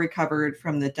never recovered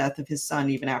from the death of his son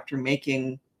even after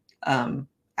making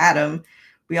Adam.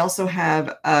 We also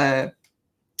have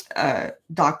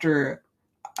Dr.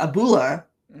 Abula,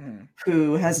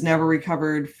 who has never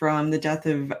recovered from the death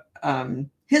of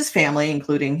his family,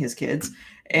 including his kids.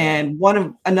 And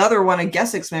another one of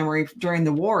Gesicht's memory during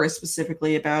the war is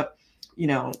specifically about,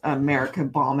 America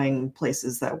bombing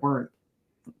places that were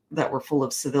full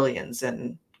of civilians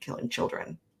and killing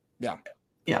children. Yeah.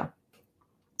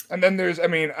 And then there's,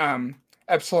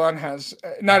 Epsilon has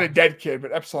not a dead kid,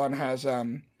 but Epsilon has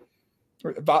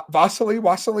Vasily,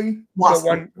 the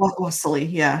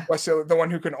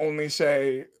one who can only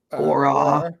say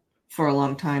Aura for a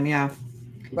long time.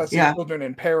 Let's say children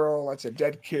in peril. Let's say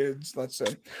dead kids.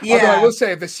 Although I will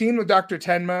say the scene with Dr.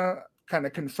 Tenma kind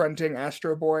of confronting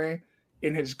Astro Boy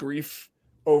in his grief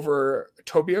over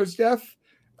Tobio's death.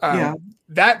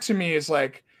 That to me is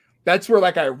like, that's where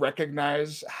like I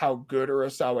recognize how good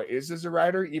Urasawa is as a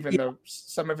writer, even though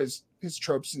some of his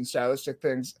tropes and stylistic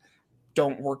things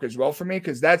don't work as well for me,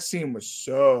 because that scene was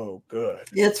so good.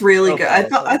 It's really good. I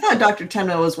thought Dr.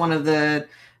 Tenma was one of the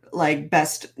like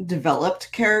best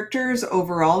developed characters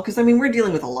overall, because we're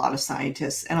dealing with a lot of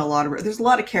scientists and there's a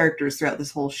lot of characters throughout this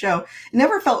whole show. It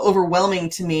never felt overwhelming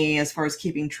to me as far as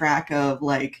keeping track of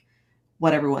like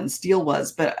what everyone's deal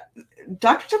was, but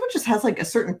Dr. Tenma just has like a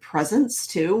certain presence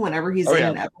too whenever he's in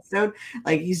an episode.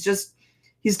 Like he's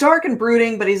dark and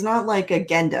brooding, but he's not like a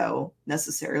Gendo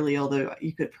necessarily, although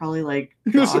you could probably like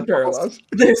there's some parallels.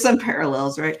 There's some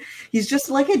parallels, right? He's just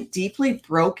like a deeply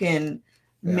broken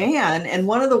man. And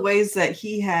one of the ways that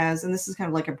he has, and this is kind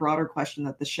of like a broader question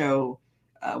that the show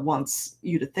wants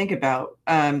you to think about,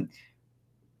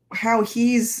 how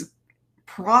he's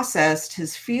processed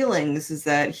his feelings is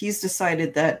that he's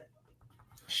decided that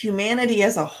humanity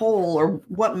as a whole, or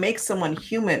what makes someone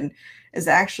human, is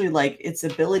actually like its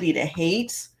ability to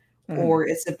hate or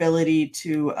its ability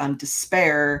to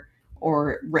despair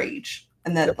or rage,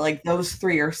 and that like those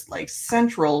three are like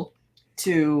central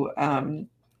to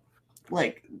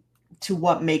to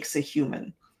what makes a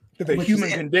human, to the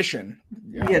human condition.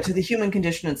 To the human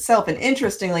condition itself. And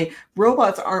interestingly,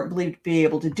 robots aren't believed to be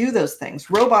able to do those things.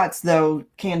 Robots though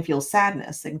can feel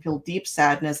sadness. They can feel deep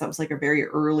sadness. That was like a very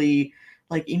early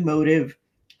like emotive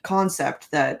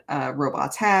concept that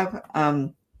robots have,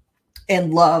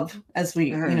 and love, as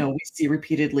we we see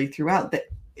repeatedly throughout. That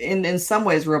in some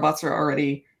ways robots are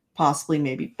already possibly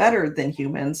maybe better than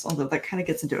humans, although that kind of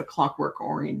gets into a Clockwork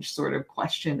Orange sort of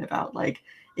question about like,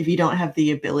 if you don't have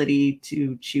the ability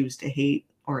to choose to hate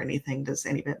or anything, does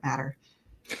any of it matter?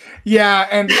 Yeah,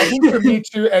 and I think for me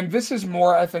too, and this is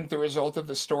more, I think, the result of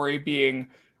the story being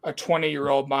a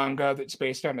 20-year-old manga that's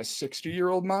based on a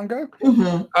 60-year-old manga.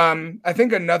 I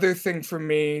think another thing for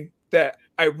me that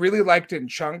I really liked in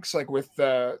chunks, like with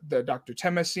the Dr.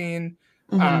 Tenma scene,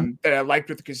 that I liked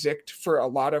with Gesicht for a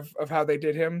lot of how they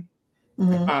did him,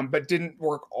 but didn't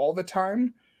work all the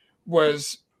time,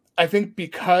 was I think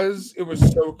because it was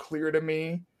so clear to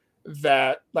me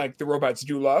that like the robots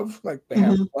do love, like they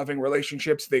have loving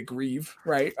relationships, they grieve,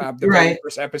 right? The very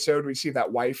first episode, we see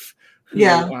that wife who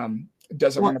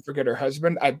doesn't want to forget her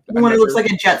husband. One who looks like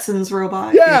a Jetsons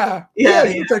robot. He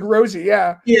looks like Rosie.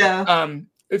 Yeah.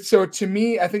 So to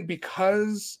me, I think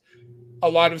because a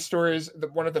lot of stories.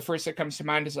 One of the first that comes to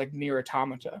mind is like Near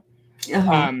Automata.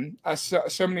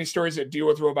 So many stories that deal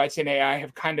with robots and AI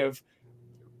have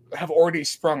already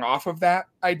sprung off of that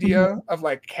idea of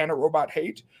like, can a robot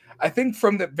hate? I think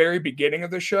from the very beginning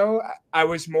of the show, I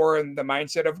was more in the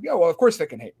mindset of, well, of course they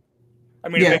can hate. I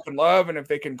mean, if they can love and if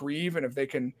they can grieve and if they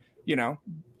can,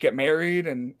 get married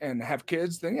and have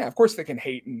kids, then yeah, of course they can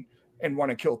hate and want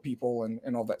to kill people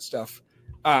and all that stuff.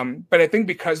 But I think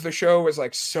because the show was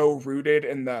like so rooted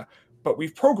in but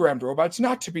we've programmed robots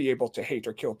not to be able to hate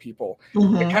or kill people.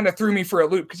 It kind of threw me for a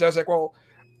loop because I was like, well,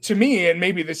 to me, and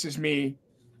maybe this is me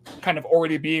kind of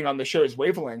already being on the show's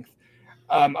wavelength,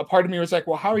 a part of me was like,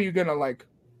 well, how are you going to like,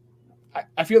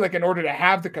 I feel like in order to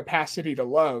have the capacity to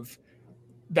love,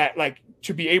 that like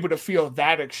to be able to feel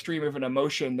that extreme of an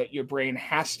emotion, that your brain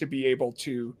has to be able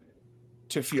to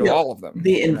feel all of them.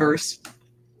 The inverse.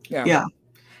 Yeah.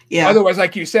 Otherwise,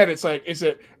 like you said, it's like, is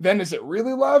it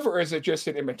really love or is it just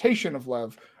an imitation of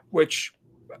love? Which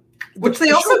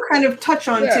they also kind of touch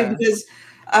on too, because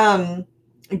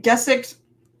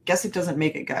Gesicht doesn't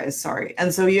make it, guys. Sorry.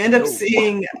 And so you end up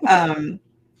seeing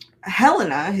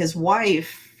Helena, his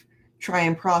wife, try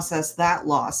and process that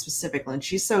loss specifically. And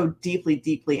she's so deeply,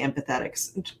 deeply empathetic.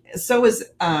 So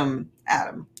is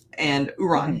Adam and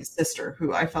Uran, his sister,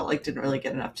 who I felt like didn't really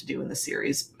get enough to do in the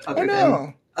series other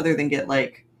than get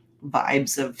like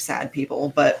vibes of sad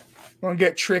people, but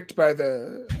get tricked by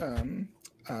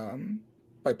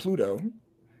by Pluto.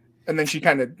 And then she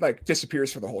kind of like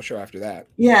disappears for the whole show after that.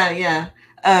 Yeah.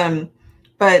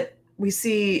 But we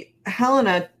see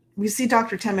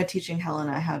Dr. Tenma teaching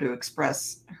Helena how to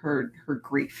express her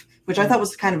grief, which I thought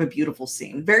was kind of a beautiful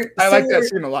scene. I like that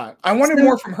scene a lot. I wanted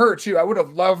more from her too. I would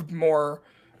have loved more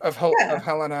of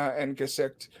Helena and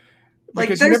Gesicht. Like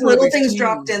there's little things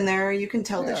dropped in there. You can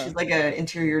tell that she's like an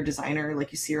interior designer.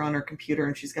 Like you see her on her computer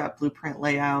and she's got blueprint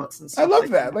layouts and stuff. I love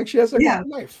that. Like she has like a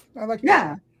life. I like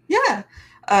that. Yeah.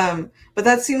 But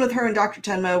that scene with her and Dr.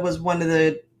 Tenma was one of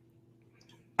the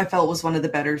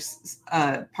better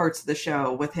parts of the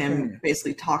show, with him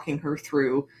basically talking her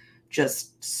through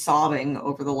just sobbing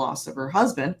over the loss of her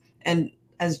husband. And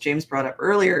as James brought up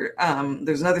earlier,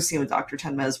 there's another scene with Dr.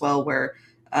 Tenma as well, where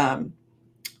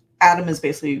Adam has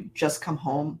basically just come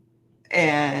home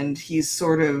and he's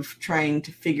sort of trying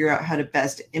to figure out how to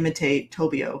best imitate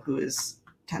Tobio, who is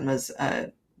Tenma's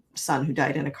son who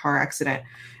died in a car accident.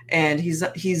 And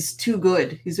he's too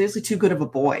good. He's basically too good of a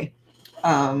boy.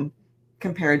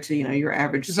 Compared to, your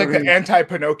average. It's like an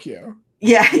anti-Pinocchio.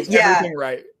 Yeah. Everything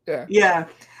right. Yeah.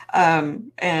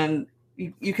 And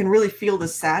you can really feel the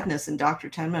sadness in Dr.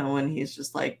 Tenma when he's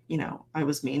just like, I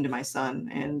was mean to my son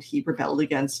and he rebelled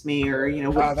against me, or,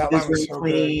 wouldn't keep his room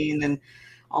clean and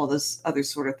all this other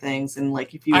sort of things. And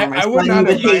like, if you were my son, would not you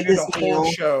would have hate this a whole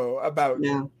show about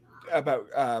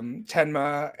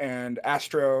Tenma and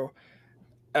Astro,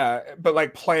 but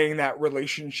like playing that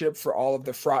relationship for all of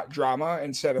the fraught drama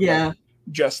instead of like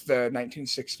just the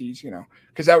 1960s,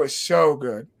 because that was so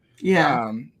good.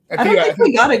 I don't think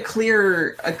we got a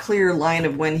clear line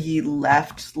of when he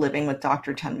left living with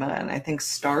Dr. Tenma and I think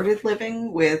started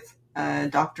living with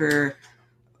Dr.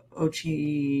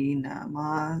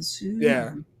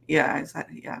 Ochinamazu.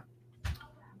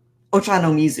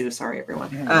 Ochanomizu, sorry everyone.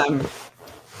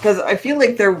 Because I feel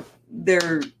like there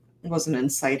was an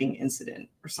inciting incident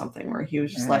or something where he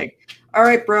was just like, all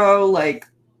right, bro, like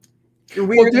you're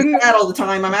weird and bad all the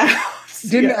time, I'm out.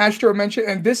 Didn't Astro mention,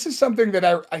 and this is something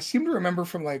that I seem to remember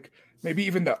from like maybe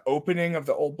even the opening of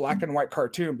the old black and white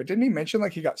cartoon, but didn't he mention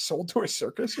like he got sold to a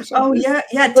circus or something? Oh yeah.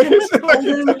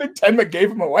 Tenma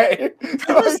gave him away.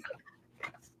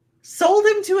 Sold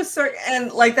him to a circus,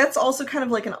 and like that's also kind of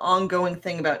like an ongoing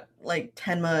thing about like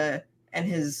Tenma and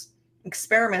his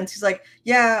experiments. He's like,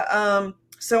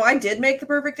 so I did make the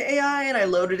perfect AI and I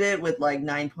loaded it with like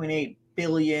 9.8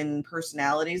 billion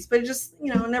personalities, but it just,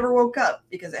 never woke up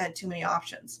because it had too many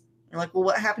options. And like, well,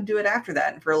 what happened to it after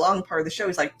that? And for a long part of the show,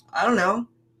 he's like, I don't know.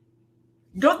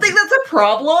 Don't think that's a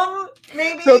problem,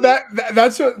 maybe? So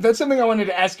that's something I wanted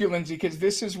to ask you, Lindsay, because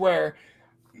this is where,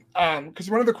 because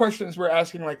one of the questions we're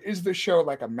asking, like, is the show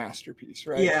like a masterpiece,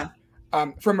 right? Yeah.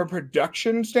 From a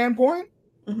production standpoint,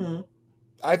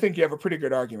 I think you have a pretty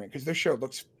good argument because this show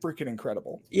looks freaking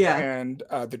incredible. Yeah. And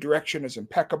the direction is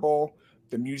impeccable.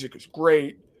 The music is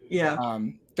great. Yeah.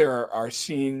 There are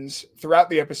scenes throughout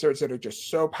the episodes that are just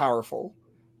so powerful.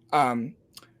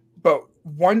 But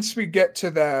once we get to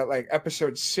the like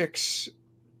episode 6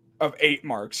 of 8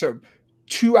 mark, so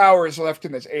 2 hours left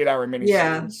in this 8-hour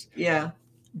miniseries. Yeah.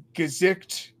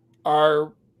 Gesicht,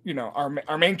 our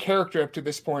main character up to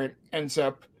this point, ends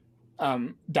up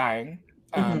dying,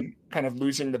 kind of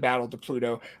losing the battle to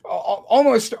Pluto.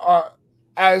 Almost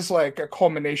as like a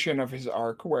culmination of his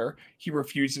arc where he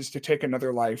refuses to take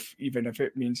another life, even if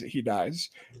it means that he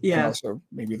dies. Yeah. And also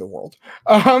maybe the world.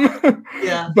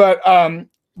 Yeah. But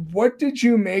what did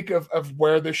you make of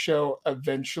where the show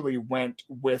eventually went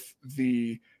with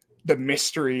the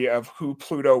mystery of who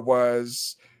Pluto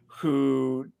was,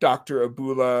 who Dr.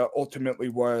 Abula ultimately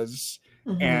was,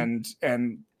 and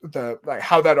the like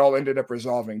how that all ended up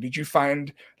resolving? Did you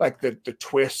find like the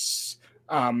twists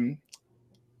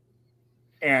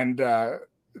and the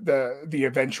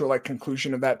eventual like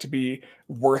conclusion of that to be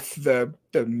worth the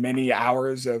many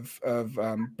hours of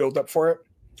build up for it?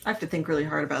 I have to think really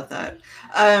hard about that.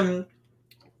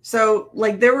 So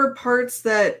like there were parts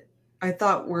that I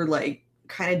thought were like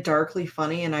kind of darkly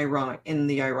funny and ironic in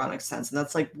the ironic sense, and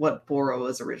that's like what Bora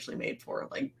was originally made for,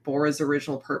 like Bora's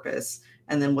original purpose,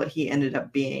 and then what he ended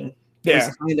up being. Yeah,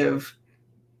 was kind of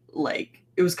like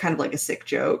it was kind of like a sick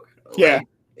joke. Yeah.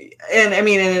 Like, and I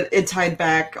mean, it tied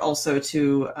back also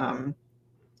to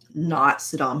not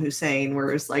Saddam Hussein,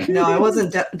 where it's like, no, I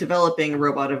wasn't developing a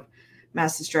robot of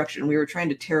mass destruction. We were trying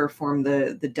to terraform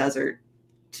the desert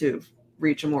to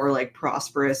reach a more like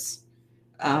prosperous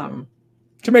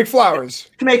to make flowers.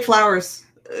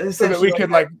 So that we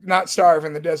could like not starve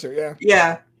in the desert.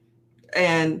 Yeah.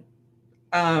 And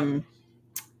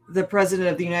the president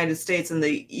of the United States and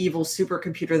the evil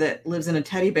supercomputer that lives in a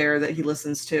teddy bear that he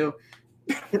listens to.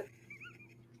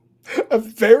 A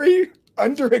very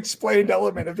underexplained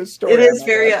element of this story. It is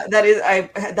very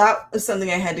that was something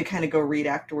I had to kind of go read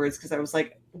afterwards, because I was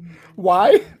like,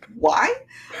 why why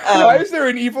is there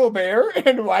an evil bear,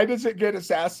 and why does it get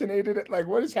assassinated? Like,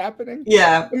 what is happening?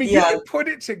 Yeah, I mean, you can put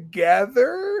it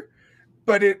together,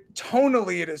 but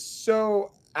tonally it is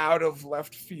so out of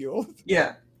left field.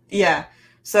 Yeah.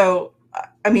 So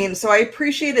I mean, so I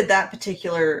appreciated that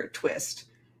particular twist,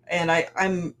 and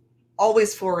I'm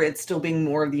always for it still being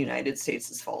more of the United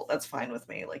States' fault. That's fine with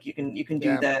me. Like you can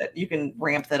do that. You can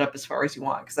ramp that up as far as you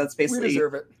want, because that's basically we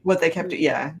deserve it. What they kept.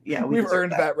 Yeah. We've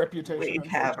earned that reputation. We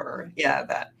have earned. Yeah,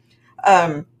 that.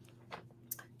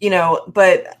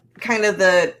 But kind of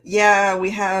we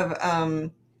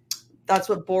have. That's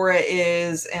what Bora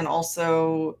is, and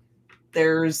also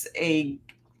there's a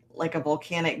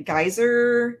volcanic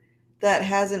geyser that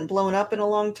hasn't blown up in a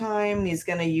long time, and he's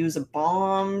going to use a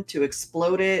bomb to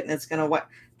explode it, and it's going to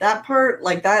that part,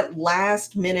 like that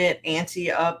last minute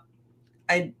ante up.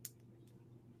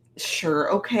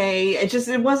 Okay.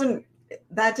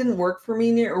 That didn't work for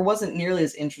me or wasn't nearly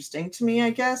as interesting to me,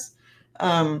 I guess.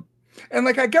 And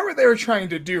like, I get what they were trying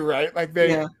to do, right? Like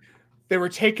they were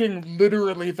taking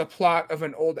literally the plot of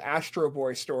an old Astro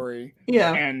Boy story,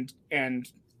 and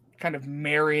kind of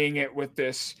marrying it with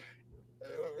this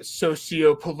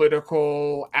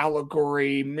socio-political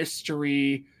allegory,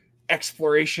 mystery,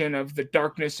 exploration of the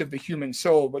darkness of the human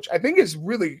soul, which I think is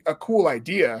really a cool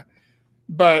idea.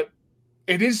 But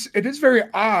it is very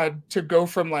odd to go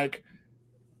from like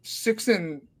 6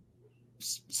 and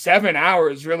 7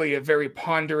 hours, really a very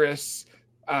ponderous,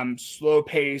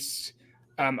 slow-paced,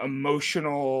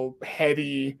 emotional,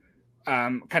 heady,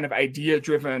 kind of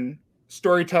idea-driven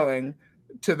storytelling,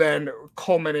 to then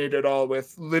culminate it all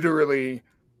with literally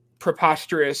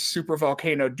preposterous super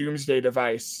volcano doomsday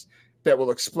device that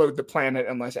will explode the planet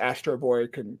unless Astro Boy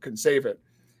can save it.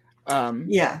 I'm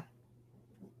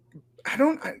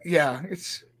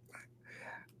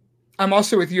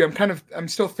also with you. I'm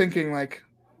still thinking like,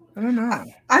 I don't know.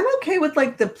 I'm okay with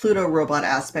like the Pluto robot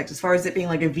aspect, as far as it being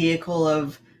like a vehicle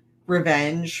of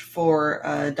revenge for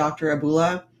Dr.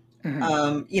 Abula.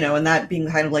 And that being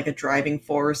kind of like a driving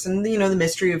force, and the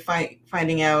mystery of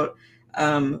finding out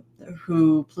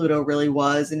who Pluto really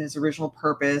was and his original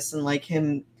purpose, and like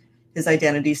his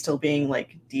identity still being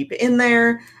like deep in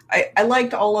there. I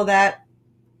liked all of that.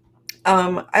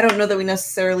 I don't know that we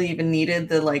necessarily even needed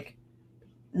the like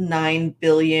 9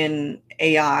 billion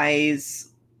AIs.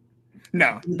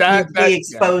 No, that be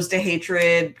exposed to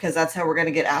hatred, because that's how we're going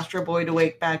to get Astro Boy to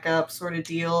wake back up, sort of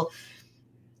deal.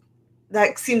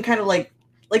 That seemed kind of like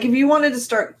if you wanted to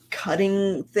start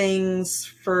cutting things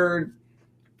for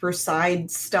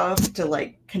side stuff to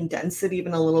like condense it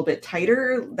even a little bit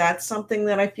tighter, that's something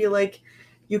that I feel like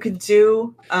you could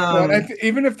do.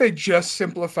 Even if they just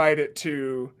simplified it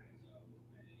to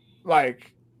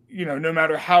like, no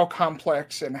matter how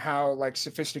complex and how like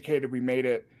sophisticated we made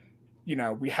it,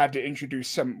 we had to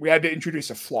introduce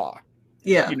a flaw.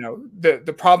 Yeah.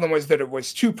 The problem was that it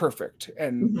was too perfect,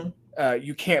 and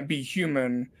you can't be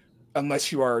human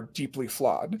unless you are deeply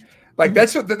flawed. Like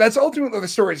that's ultimately what the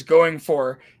story is going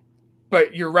for.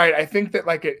 But you're right. I think that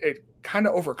like it kind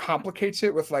of overcomplicates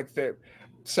it with like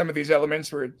some of these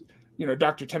elements where,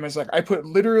 Dr. Tenma's like, I put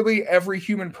literally every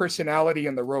human personality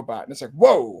in the robot. And it's like,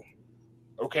 whoa,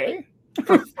 okay.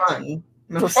 For fun.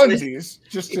 For funsies.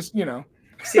 Just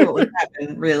see what would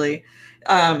happen, really.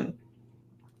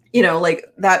 Like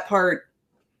that part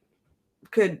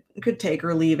could take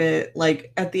or leave it.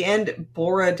 Like at the end,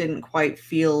 Bora didn't quite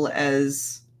feel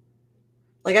as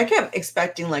like I kept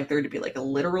expecting like there to be like a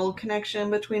literal connection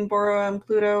between Bora and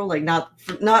Pluto, like not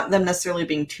them necessarily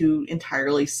being two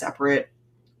entirely separate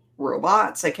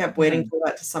robots. I kept waiting for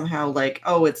that to somehow like,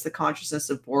 oh, it's the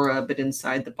consciousness of Bora, but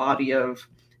inside the body of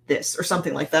this or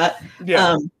something like that.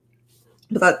 Yeah.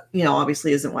 But that,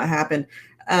 obviously isn't what happened.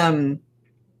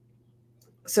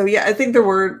 So yeah, I think there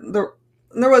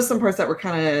was some parts that were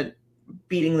kind of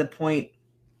beating the point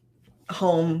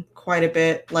home quite a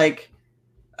bit, like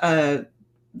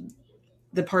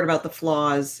the part about the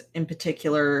flaws in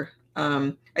particular.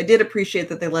 I did appreciate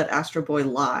that they let Astro Boy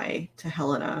lie to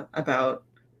Helena about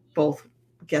both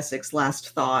Gesik's last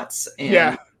thoughts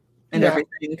and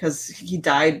everything, because he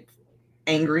died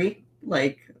angry,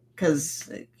 like because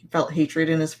he felt hatred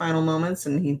in his final moments,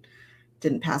 and he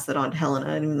didn't pass that on to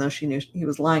Helena, even though she knew he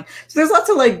was lying. So there's lots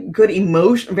of like good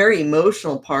very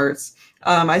emotional parts.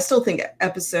 I still think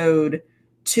episode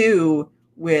 2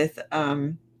 with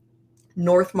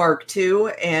North Mark 2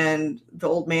 and the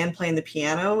old man playing the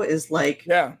piano is like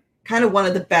kind of one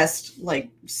of the best like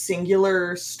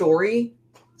singular story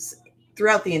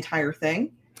throughout the entire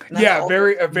thing. Yeah,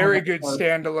 very good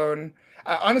standalone.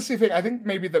 I honestly think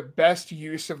maybe the best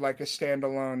use of like a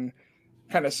standalone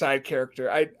kind of side character.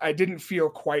 I didn't feel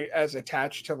quite as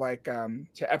attached to like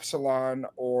to Epsilon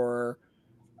or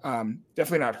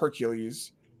definitely not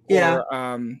Hercules. Yeah.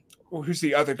 Or who's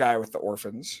the other guy with the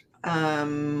orphans?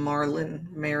 Brando.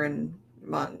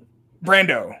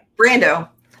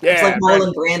 Yeah. It's like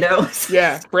Marlon Brando.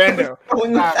 Yeah, Brando.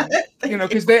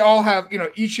 Because they all have,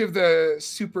 each of the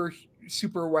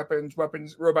super weapons,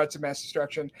 robots of mass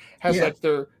destruction has like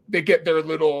they get their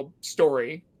little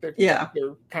story. They're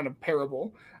kind of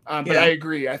parable. But I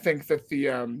agree. I think that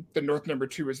the North number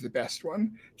 2 is the best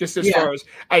one. Just as far as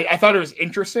I thought it was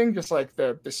interesting, just like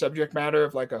the subject matter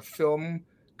of like a film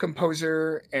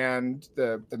composer and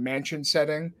the mansion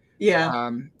setting.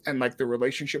 And like the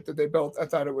relationship that they built. I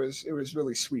thought it was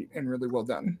really sweet and really well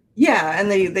done. Yeah,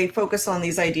 and they focus on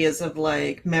these ideas of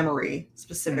like memory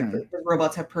specifically. The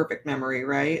robots have perfect memory,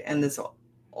 right? And this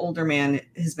older man,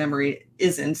 his memory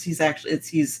isn't. He's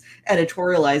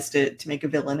editorialized it to make a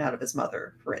villain out of his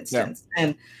mother, for instance.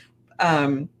 And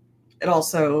it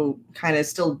also kind of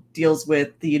still deals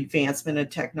with the advancement of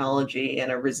technology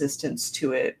and a resistance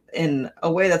to it in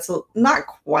a way that's not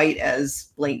quite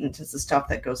as blatant as the stuff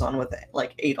that goes on with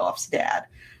like Adolf's dad.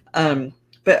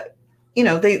 But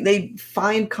they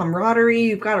find camaraderie.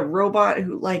 You've got a robot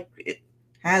who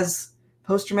has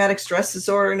post-traumatic stress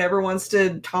disorder, never wants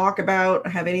to talk about,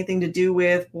 have anything to do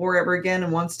with war ever again,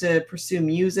 and wants to pursue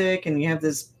music. And you have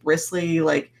this bristly,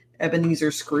 like Ebenezer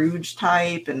Scrooge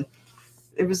type. And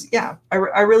it was,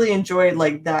 I really enjoyed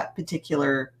like that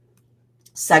particular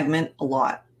segment a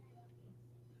lot.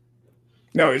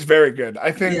 No, it's very good.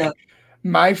 I think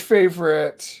my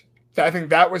favorite, I think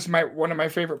that was one of my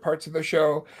favorite parts of the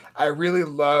show. I really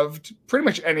loved pretty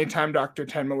much any time Dr.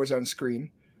 Tenma was on screen.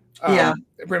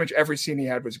 Pretty much every scene he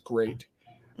had was great.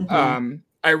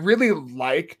 I really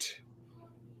liked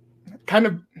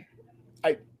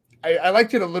I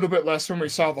liked it a little bit less when we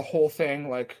saw the whole thing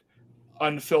like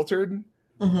unfiltered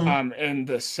in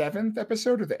the 7th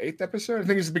episode or the 8th episode. I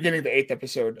think it's the beginning of the 8th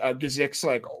episode, Gesik's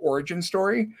like origin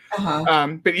story.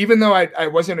 But even though I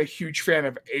wasn't a huge fan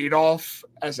of Adolf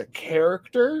as a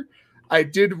character, I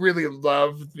did really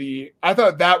love I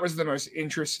thought that was the most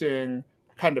interesting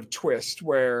kind of twist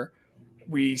where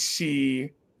we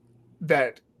see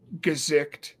that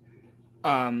Gesik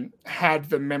had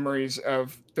the memories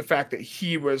of the fact that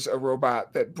he was a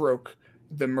robot that broke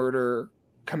the murder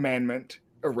commandment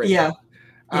array.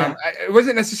 It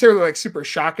wasn't necessarily like super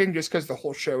shocking just because the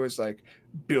whole show is like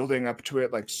building up to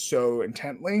it like so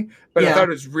intently, but I thought it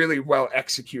was really well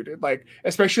executed, like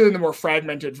especially in the more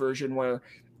fragmented version where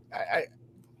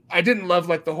I didn't love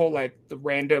like the whole like the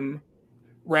random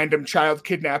child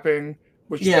kidnapping,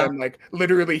 which then like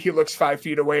literally he looks 5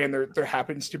 feet away and there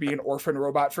happens to be an orphan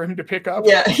robot for him to pick up.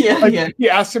 He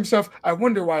asked himself, I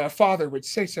wonder why a father would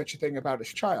say such a thing about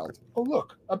his child. Oh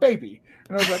look, a baby.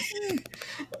 And I was like,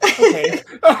 okay.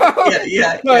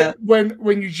 But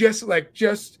when you just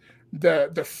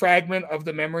the fragment of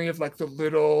the memory of like the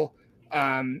little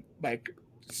like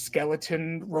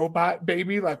skeleton robot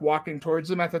baby like walking towards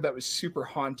them, I thought that was super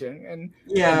haunting and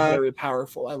very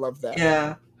powerful. I love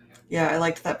that. I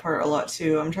liked that part a lot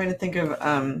too. I'm trying to think of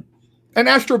And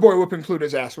Astro Boy whooping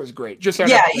Pluto's ass was great. Just the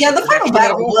final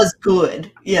battle was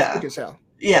good. Yeah. Thick as hell.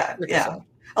 Yeah.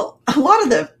 A lot of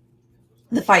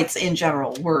the fights in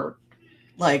general were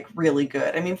like really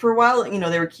good. I mean, for a while,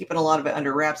 they were keeping a lot of it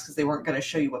under wraps because they weren't going to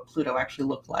show you what Pluto actually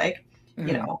looked like,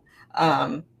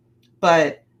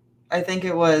 but I think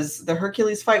it was the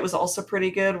Hercules fight was also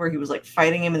pretty good, where he was like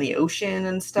fighting him in the ocean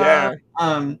and stuff.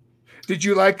 Yeah. Did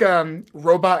you like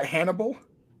Robot Hannibal?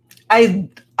 I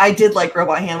did like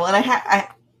Robot Hannibal, and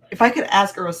if I could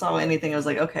ask Urasawa anything, I was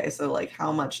like, okay, so like, how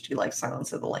much do you like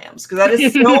Silence of the Lambs? Because that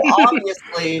is so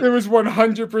obviously it was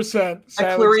 100%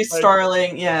 a Clarice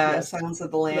Starling, Silence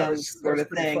of the Lambs sort of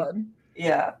thing. Fun.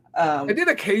 Yeah, I did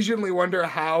occasionally wonder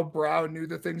how Brow knew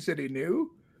the things that he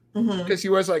knew, because he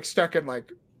was like stuck in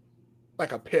like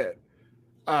a pit,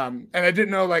 and I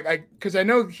didn't know because I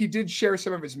know he did share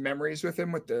some of his memories with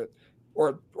him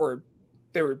or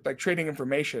they were like trading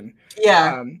information.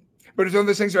 Yeah. But it's one of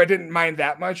those things where I didn't mind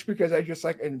that much because I just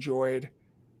like enjoyed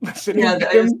listening to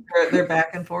him. They're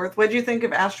back and forth. What did you think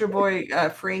of Astro Boy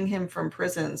freeing him from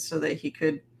prison so that he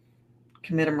could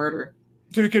commit a murder?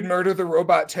 So he could murder the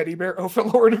robot teddy bear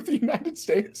overlord of the United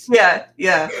States? Yeah.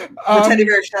 The teddy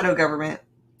bear shadow government,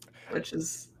 which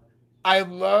is... I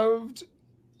loved...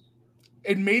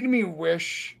 It made me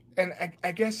wish, and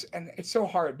I guess, and it's so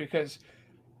hard because...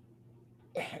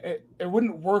 It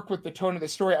wouldn't work with the tone of the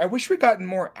story. I wish we'd gotten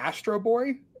more Astro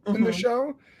Boy in the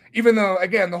show, even though,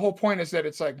 again, the whole point is that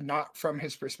it's like not from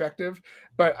his perspective.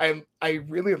 But I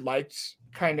really liked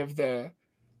kind of the,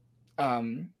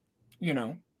 the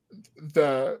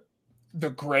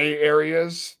gray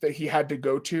areas that he had to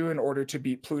go to in order to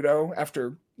beat Pluto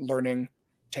after learning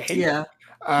to hate. Yeah.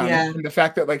 And the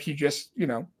fact that like he just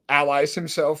allies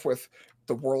himself with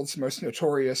the world's most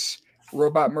notorious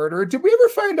robot murderer. Did we ever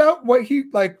find out what he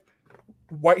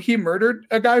murdered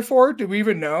a guy for? Do we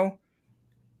even know?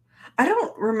 I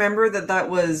don't remember that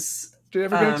was... Did it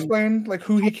ever get explained, like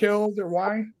who he killed or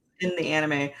why? In the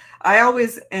anime. I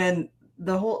always... And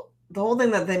the whole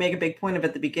thing that they make a big point of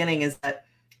at the beginning is that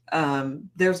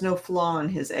there's no flaw in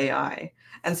his AI.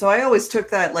 And so I always took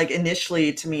that like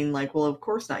initially to mean like, well, of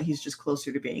course not. He's just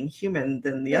closer to being human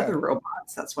than the other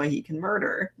robots. That's why he can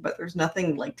murder. But there's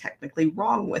nothing like technically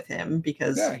wrong with him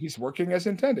because he's working as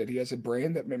intended. He has a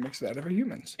brain that mimics that of a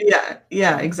human's.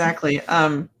 Yeah, exactly.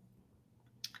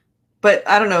 But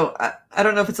I don't know. I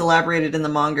don't know if it's elaborated in the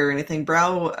manga or anything.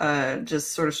 Brow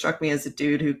just sort of struck me as a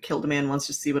dude who killed a man once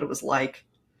to see what it was like.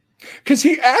 Because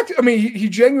he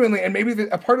genuinely, and maybe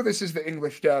a part of this is the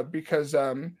English dub because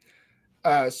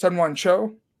Sunwon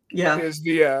Cho is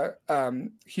the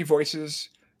he voices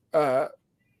Brow,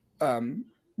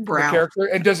 the character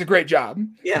and does a great job.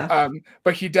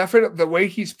 But he definitely, the way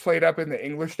he's played up in the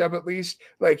English dub at least,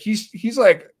 like he's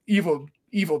like evil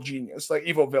genius, like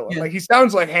evil villain. Like he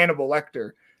sounds like Hannibal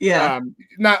Lecter.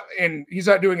 He's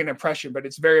not doing an impression, but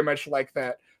it's very much like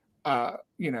that.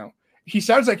 He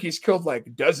sounds like he's killed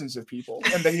like dozens of people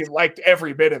and that he liked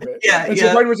every bit of it.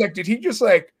 So one was like, did he just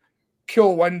like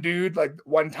kill one dude like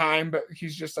one time, but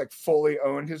he's just like fully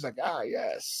owned? He's like,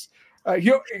 yes.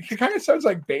 He kind of sounds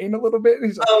like Bane a little bit. And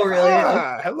he's like, oh,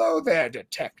 really? Hello there,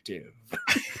 detective.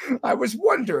 I was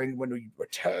wondering when we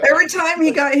returned. Every time he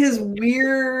got his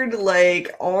weird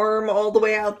like arm all the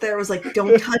way out there, I was like,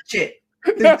 don't touch it.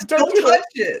 Don't touch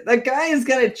it. That guy is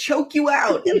going to choke you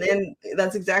out. And then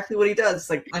that's exactly what he does. It's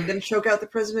like, I'm going to choke out the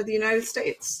president of the United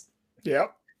States.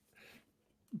 Yep.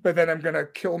 But then I'm going to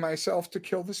kill myself to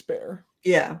kill this bear.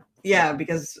 Yeah,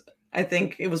 because I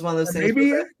think it was one of those things.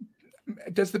 Maybe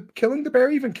does the killing the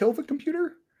bear even kill the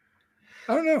computer?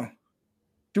 I don't know.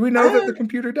 Do we know that the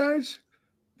computer dies?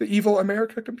 The evil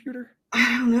America computer?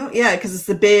 I don't know. Yeah, because it's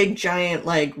the big, giant,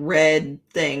 like, red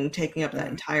thing taking up that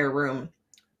entire room.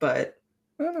 But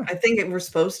I think we're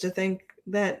supposed to think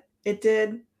that it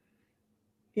did.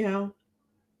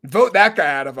 Vote that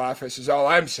guy out of office is all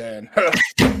I'm saying.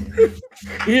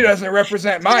 He doesn't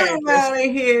represent my interest. Out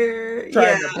of here.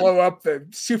 Trying to blow up the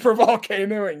super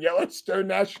volcano in Yellowstone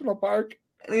National Park.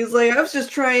 And he's like, I was just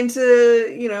trying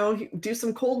to, do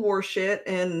some Cold War shit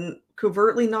and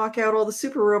covertly knock out all the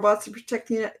super robots to protect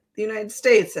the United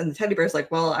States. And the teddy bear's like,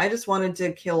 well, I just wanted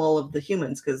to kill all of the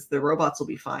humans because the robots will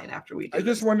be fine after we do I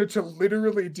just wanted to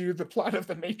literally do the plot of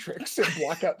the Matrix and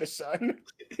block out the sun.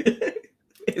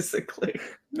 Basically.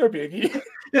 No biggie.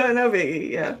 No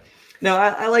biggie, yeah. No,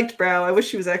 I liked Brow. I wish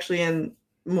he was actually in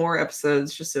more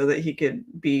episodes just so that he could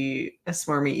be a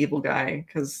smarmy evil guy,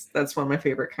 because that's one of my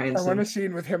favorite kinds. I want a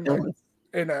scene with him like,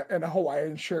 in a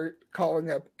Hawaiian shirt calling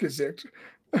up Gazit.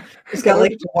 He's got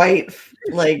like white,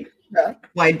 like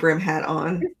wide brim hat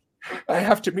on. I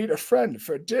have to meet a friend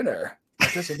for dinner.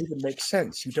 That doesn't even make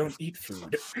sense. You don't eat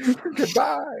food.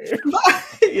 Goodbye.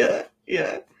 Yeah.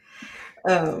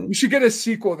 We should get a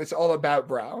sequel that's all about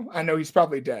Brow. I know he's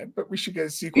probably dead, but we should get a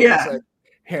sequel that's like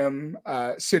him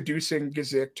seducing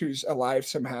Gazik, who's alive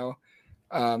somehow.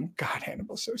 God,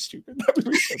 Hannibal's so stupid. That would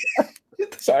be so bad.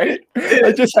 Sorry.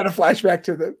 I just had a flashback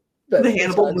to the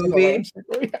Hannibal movie.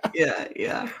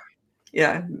 Yeah.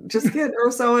 Just get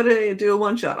Urasawa to do a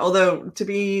one-shot. Although to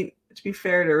be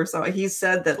fair to Urasawa, he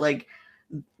said that like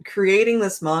creating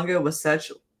this manga was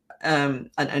such an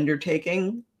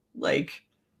undertaking, like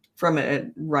from a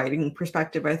writing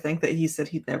perspective. I think that he said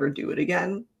he'd never do it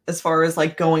again, as far as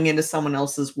like going into someone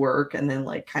else's work and then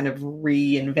like kind of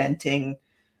reinventing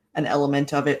an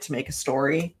element of it to make a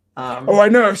story. I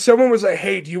know. If someone was like,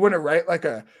 "Hey, do you want to write like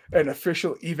an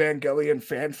official Evangelion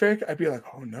fanfic?" I'd be like,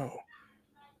 "Oh no."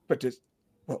 But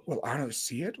will Arno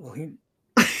see it? Will he?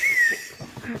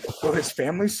 Will his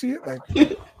family see it? Like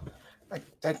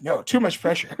that? No, too much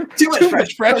pressure. Too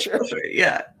much pressure.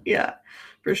 Yeah,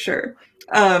 for sure.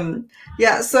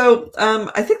 So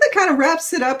I think that kind of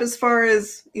wraps it up as far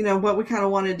as, what we kind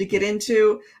of wanted to get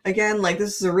into. Again, like,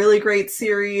 this is a really great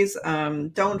series.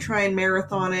 Don't try and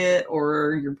marathon it,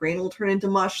 or your brain will turn into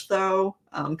mush, though,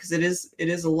 because it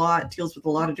is a lot. It deals with a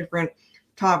lot of different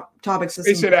topics.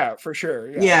 Space it out for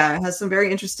sure. Yeah, it has some very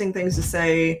interesting things to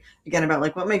say, again, about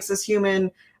like what makes us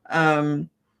human,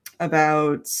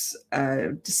 about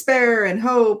despair and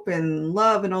hope and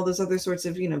love and all those other sorts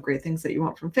of, great things that you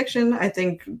want from fiction. I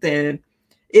think that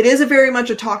it is very much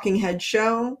a talking head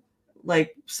show.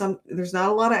 Like, there's not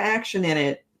a lot of action in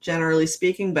it, generally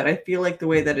speaking, but I feel like the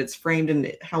way that it's framed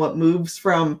and how it moves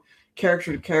from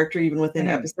character to character, even within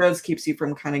episodes, keeps you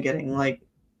from kind of getting like,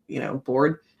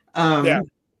 bored.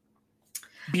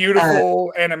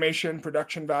 Beautiful animation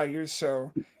production values.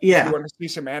 So if you want to see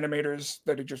some animators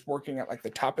that are just working at like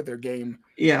the top of their game,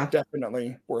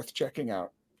 definitely worth checking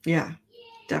out. Yeah,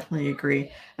 definitely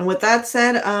agree. And with that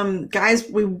said, guys,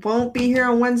 we won't be here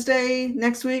on Wednesday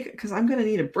next week because I'm going to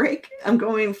need a break.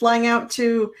 I'm flying out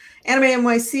to Anime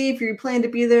NYC. If you plan to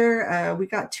be there, we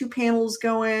got 2 panels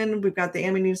going. We've got the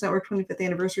Anime News Network 25th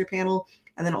anniversary panel,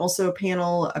 and then also a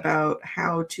panel about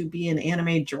how to be an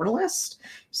anime journalist.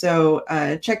 So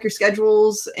check your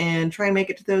schedules and try and make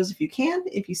it to those if you can.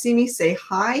 If you see me, say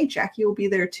hi. Jackie will be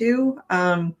there too.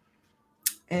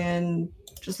 And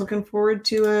just looking forward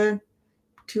to a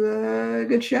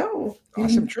good show.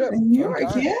 Awesome trip. In New York.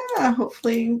 Yeah,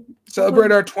 hopefully.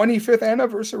 Celebrate our 25th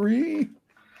anniversary.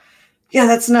 Yeah,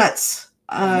 that's nuts.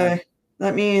 That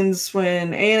means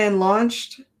when ANN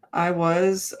launched, I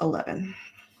was 11.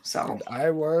 So and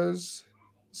I was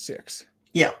 6.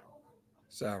 Yeah.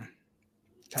 So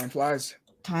time flies.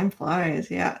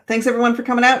 Yeah. Thanks everyone for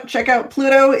coming out. Check out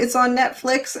Pluto. It's on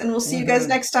Netflix, and we'll see you guys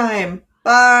next time.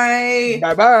 Bye.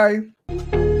 Bye-bye.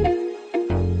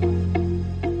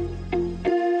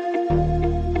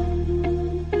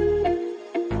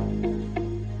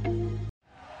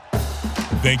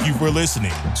 Thank you for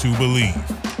listening to Believe.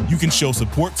 You can show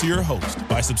support to your host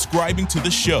by subscribing to the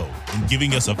show and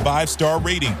giving us a 5-star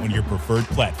rating on your preferred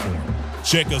platform.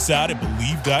 Check us out at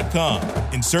Believe.com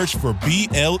and search for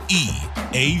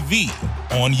BLEAV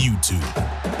on YouTube.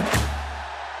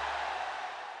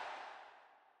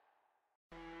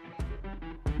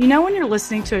 You know when you're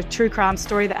listening to a true crime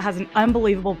story that has an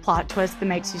unbelievable plot twist that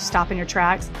makes you stop in your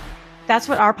tracks? That's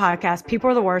what our podcast, People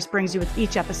Are the Worst, brings you with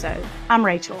each episode. I'm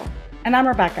Rachel. And I'm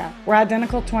Rebecca. We're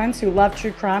identical twins who love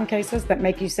true crime cases that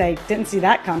make you say, didn't see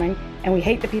that coming, and we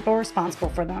hate the people responsible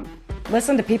for them.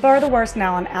 Listen to People Are the Worst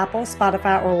now on Apple,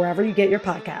 Spotify, or wherever you get your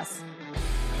podcasts.